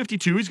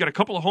 .252. He's got a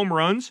couple of home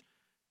runs,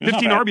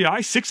 15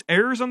 RBI, 6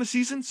 errors on the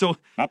season. So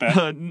not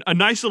bad. A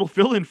nice little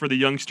fill-in for the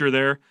youngster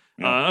there.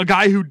 Yeah. A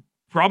guy who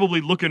probably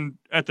looking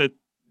at the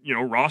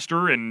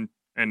roster and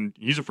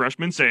he's a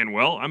freshman saying,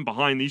 well, I'm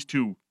behind these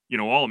 2,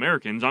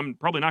 All-Americans. I'm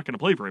probably not going to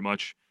play very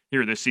much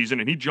here this season.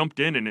 And he jumped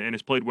in and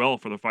has played well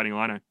for the Fighting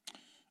Illini.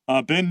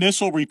 Ben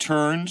Nissel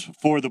returned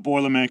for the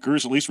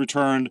Boilermakers, at least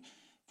returned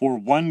for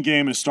 1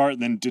 game to start,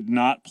 and then did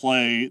not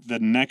play the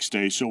next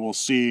day. So we'll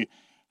see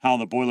how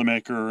the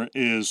Boilermaker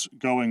is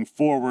going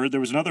forward. There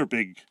was another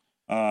big,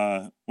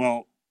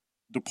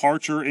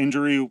 departure,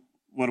 injury.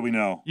 What do we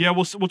know? Yeah,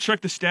 we'll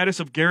check the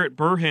status of Garrett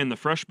Burhan, the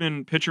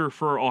freshman pitcher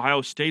for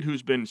Ohio State,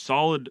 who's been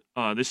solid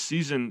this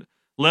season.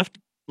 Left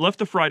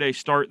the Friday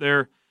start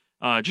there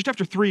just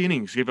after 3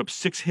 innings, gave up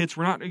 6 hits.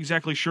 We're not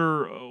exactly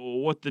sure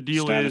what the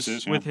deal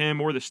is with him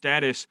or the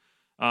status,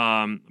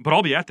 but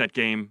I'll be at that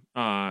game,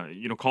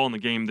 calling the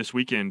game this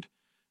weekend.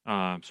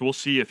 So we'll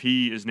see if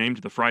he is named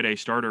the Friday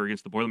starter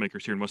against the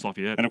Boilermakers here in West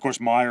Lafayette. And, of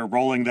course, Meyer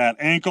rolling that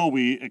ankle.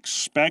 We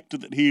expect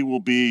that he will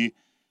be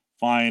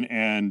fine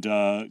and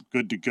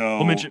good to go.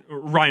 We'll mention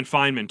Ryan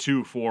Feynman,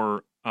 too,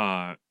 for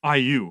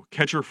IU.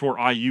 Catcher for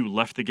IU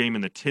left the game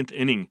in the 10th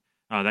inning,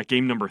 that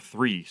game number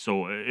 3.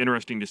 So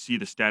interesting to see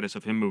the status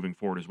of him moving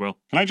forward as well.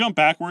 Can I jump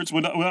backwards?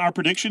 When our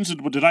predictions,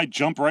 did I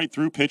jump right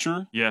through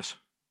pitcher? Yes.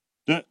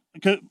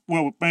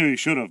 Well, maybe we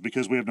should have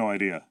because we have no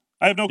idea.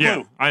 I have no clue.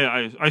 Yeah,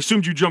 I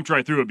assumed you jumped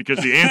right through it because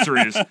the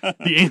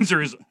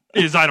answer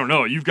is I don't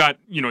know. You've got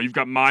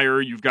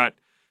Meyer, you've got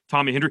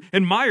Tommy Hendry.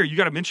 And Meyer, you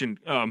got to mention,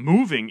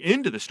 moving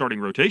into the starting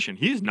rotation.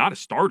 He is not a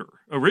starter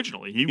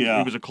originally. He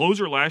was a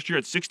closer last year,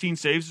 had 16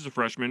 saves as a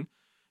freshman.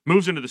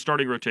 moves into the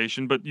starting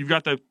rotation. But you've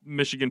got the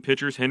Michigan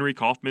pitchers, Henry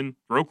Kaufman,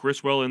 throw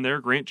Criswell in there,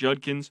 Grant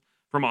Judkins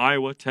from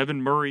Iowa, Tevin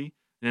Murray,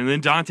 and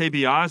then Dante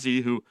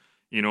Biazzi, who,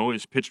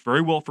 has pitched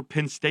very well for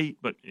Penn State.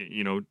 But,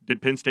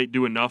 did Penn State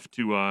do enough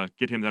to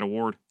get him that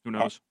award? Who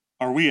knows?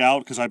 Are we out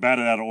because I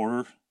batted out of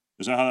order?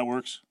 Is that how that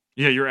works?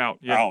 Yeah, you're out.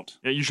 Yeah. Out.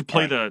 Yeah, you should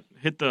play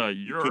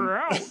you're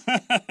out.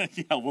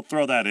 Yeah, we'll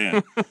throw that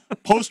in.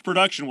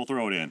 Post-production, we'll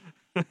throw it in.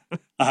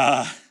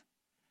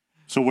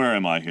 So where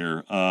am I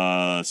here?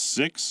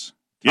 6?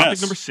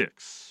 Topic number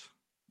 6.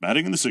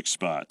 Batting in the 6th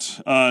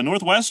spot.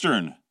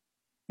 Northwestern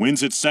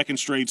wins its second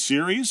straight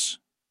series.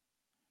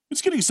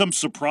 It's getting some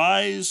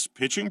surprise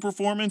pitching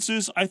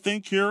performances, I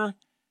think, here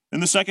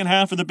in the second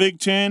half of the Big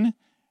Ten.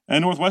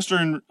 And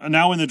Northwestern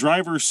now in the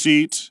driver's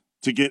seat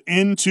to get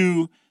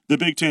into the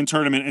Big Ten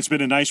tournament. It's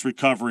been a nice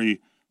recovery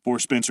for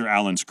Spencer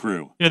Allen's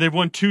crew. Yeah, they've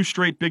won 2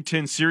 straight Big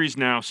Ten series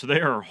now, so they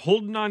are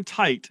holding on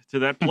tight to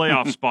that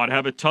playoff spot.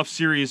 Have a tough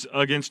series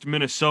against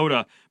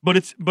Minnesota, but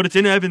it's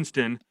in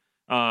Evanston,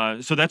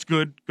 so that's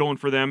good going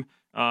for them.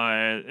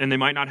 And they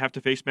might not have to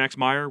face Max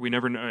Meyer. We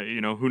never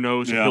know. Who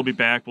knows if he'll be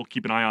back. We'll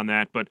keep an eye on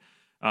that. But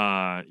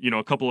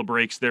a couple of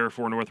breaks there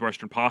for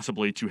Northwestern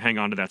possibly to hang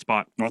on to that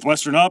spot.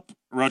 Northwestern up,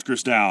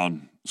 Rutgers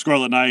down.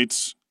 Scarlet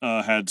Knights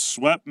had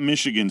swept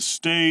Michigan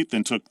State,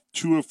 then took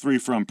 2 of 3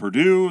 from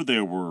Purdue. They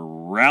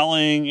were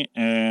rallying,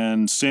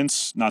 and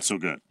since, not so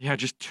good. Yeah,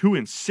 just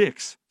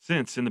 2-6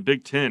 since in the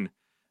Big Ten.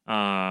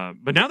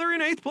 But now they're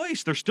in 8th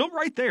place. They're still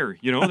right there.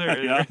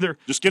 They're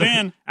just get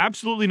in.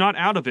 Absolutely not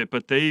out of it,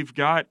 but they've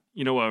got,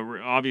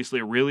 obviously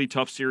a really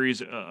tough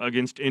series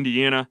against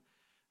Indiana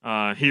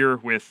here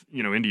with,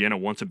 Indiana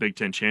wants a Big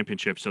Ten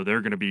championship, so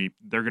they're going to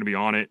be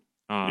on it.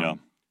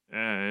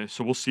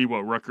 So we'll see what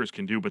Rutgers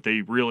can do, but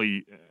they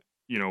really,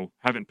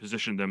 haven't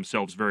positioned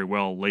themselves very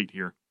well late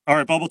here. All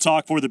right, bubble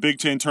talk for the Big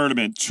Ten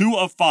tournament. 2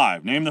 of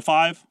 5. Name the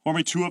 5 for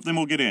me. 2 of them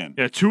will get in.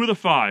 Yeah, 2 of the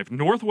 5.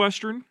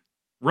 Northwestern,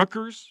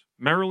 Rutgers,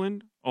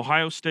 Maryland,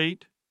 Ohio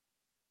State,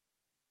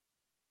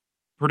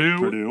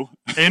 Purdue,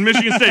 and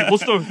Michigan State.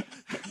 Let's go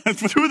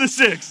 2 of the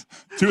 6.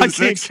 2 of the 6.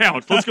 I can't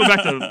count. Let's go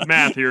back to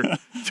math here.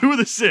 2 of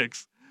the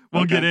 6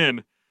 will get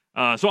in.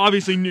 So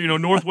obviously,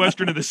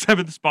 Northwestern in the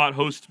 7th spot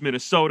hosts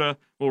Minnesota.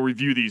 We'll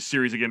review these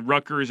series again.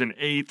 Rutgers in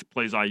 8th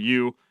plays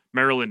IU.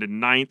 Maryland in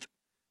 9th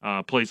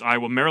plays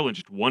Iowa. Maryland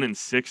just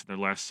 1-6 in their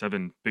last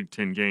 7 Big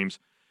Ten games.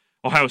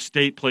 Ohio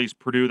State plays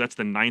Purdue. That's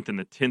the 9th and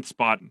the 10th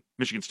spot.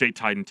 Michigan State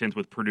tied in 10th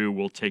with Purdue.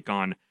 Will take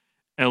on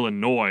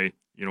Illinois.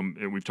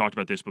 We've talked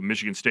about this, but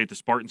Michigan State, the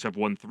Spartans have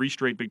won 3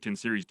 straight Big Ten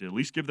series to at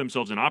least give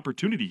themselves an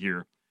opportunity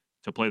here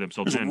to play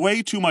themselves There's in.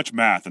 way too much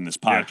math in this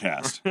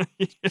podcast.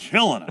 Yeah.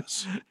 Killing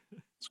us.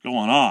 What's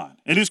going on?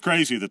 It is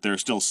crazy that there are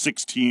still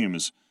 6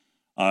 teams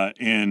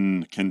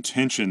in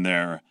contention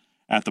there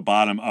at the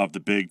bottom of the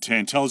Big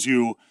Ten. Tells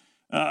you,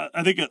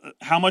 I think,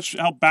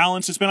 how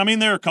balanced it's been. I mean,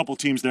 there are a couple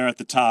teams there at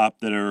the top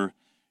that are,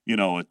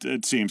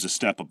 it seems a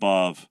step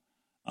above.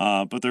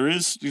 But there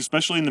is,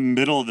 especially in the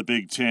middle of the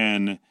Big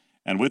Ten,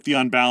 and with the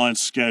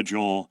unbalanced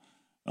schedule,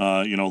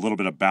 a little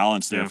bit of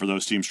balance there for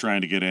those teams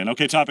trying to get in.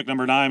 Okay, topic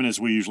number 9, as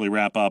we usually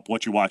wrap up,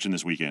 what you watching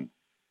this weekend?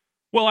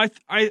 Well,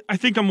 I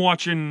think I'm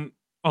watching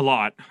a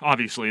lot,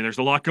 obviously. There's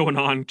a lot going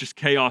on, just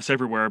chaos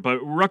everywhere. But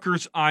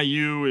Rutgers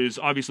IU is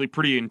obviously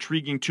pretty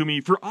intriguing to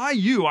me. For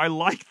IU, I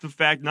like the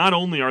fact not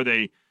only are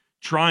they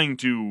trying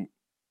to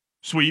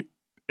sweep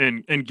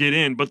and get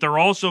in, but they're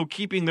also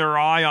keeping their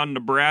eye on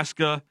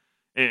Nebraska.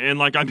 And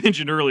like I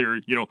mentioned earlier,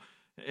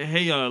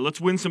 hey,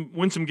 let's win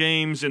some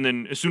games, and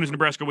then as soon as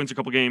Nebraska wins a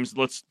couple games,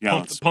 let's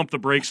pump the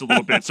brakes a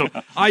little bit. So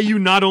IU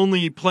not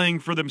only playing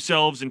for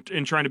themselves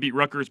and trying to beat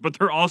Rutgers, but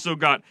they're also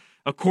got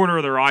a corner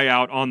of their eye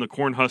out on the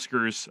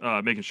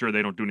Cornhuskers, making sure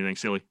they don't do anything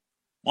silly.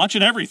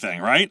 Watching everything,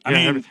 right? I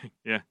mean, everything.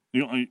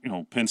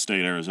 Yeah. Penn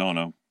State,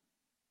 Arizona.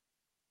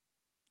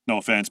 No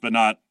offense, but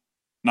not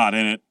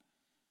in it,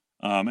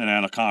 and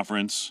out of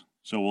conference.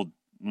 So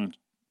we'll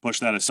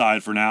push that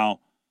aside for now.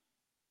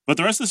 But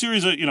the rest of the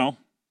series,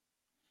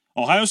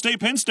 Ohio State,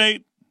 Penn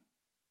State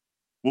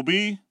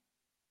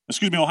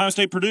Ohio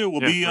State, Purdue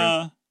will be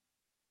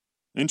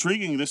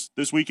intriguing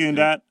this weekend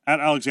at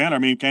Alexander. I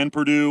mean, can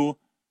Purdue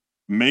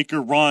make a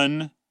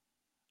run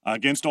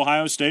against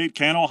Ohio State?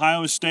 Can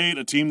Ohio State,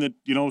 a team that,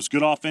 is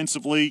good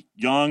offensively,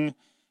 young,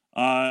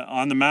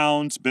 on the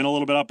mounds, been a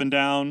little bit up and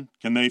down,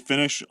 can they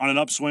finish on an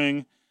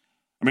upswing?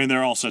 I mean,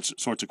 there are all such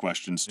sorts of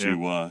questions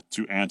to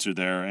answer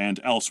there and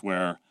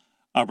elsewhere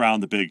around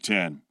the Big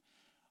Ten.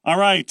 All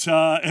right,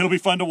 it'll be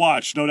fun to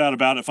watch, no doubt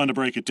about it. Fun to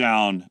break it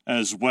down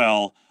as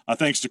well.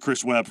 Thanks to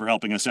Chris Webb for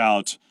helping us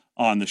out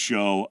on the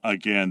show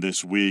again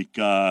this week.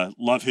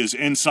 Love his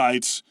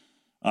insights.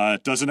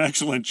 Does an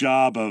excellent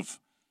job of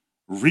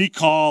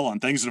recall on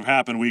things that have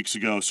happened weeks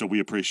ago, so we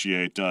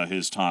appreciate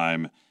his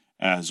time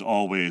as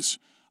always.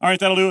 All right,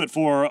 that'll do it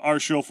for our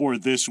show for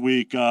this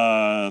week.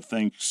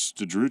 Thanks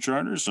to Drew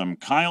Charters. I'm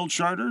Kyle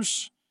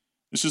Charters.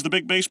 This is the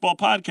Big Baseball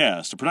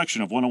Podcast, a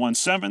production of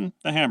 101.7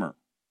 The Hammer.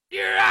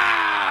 You're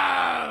out!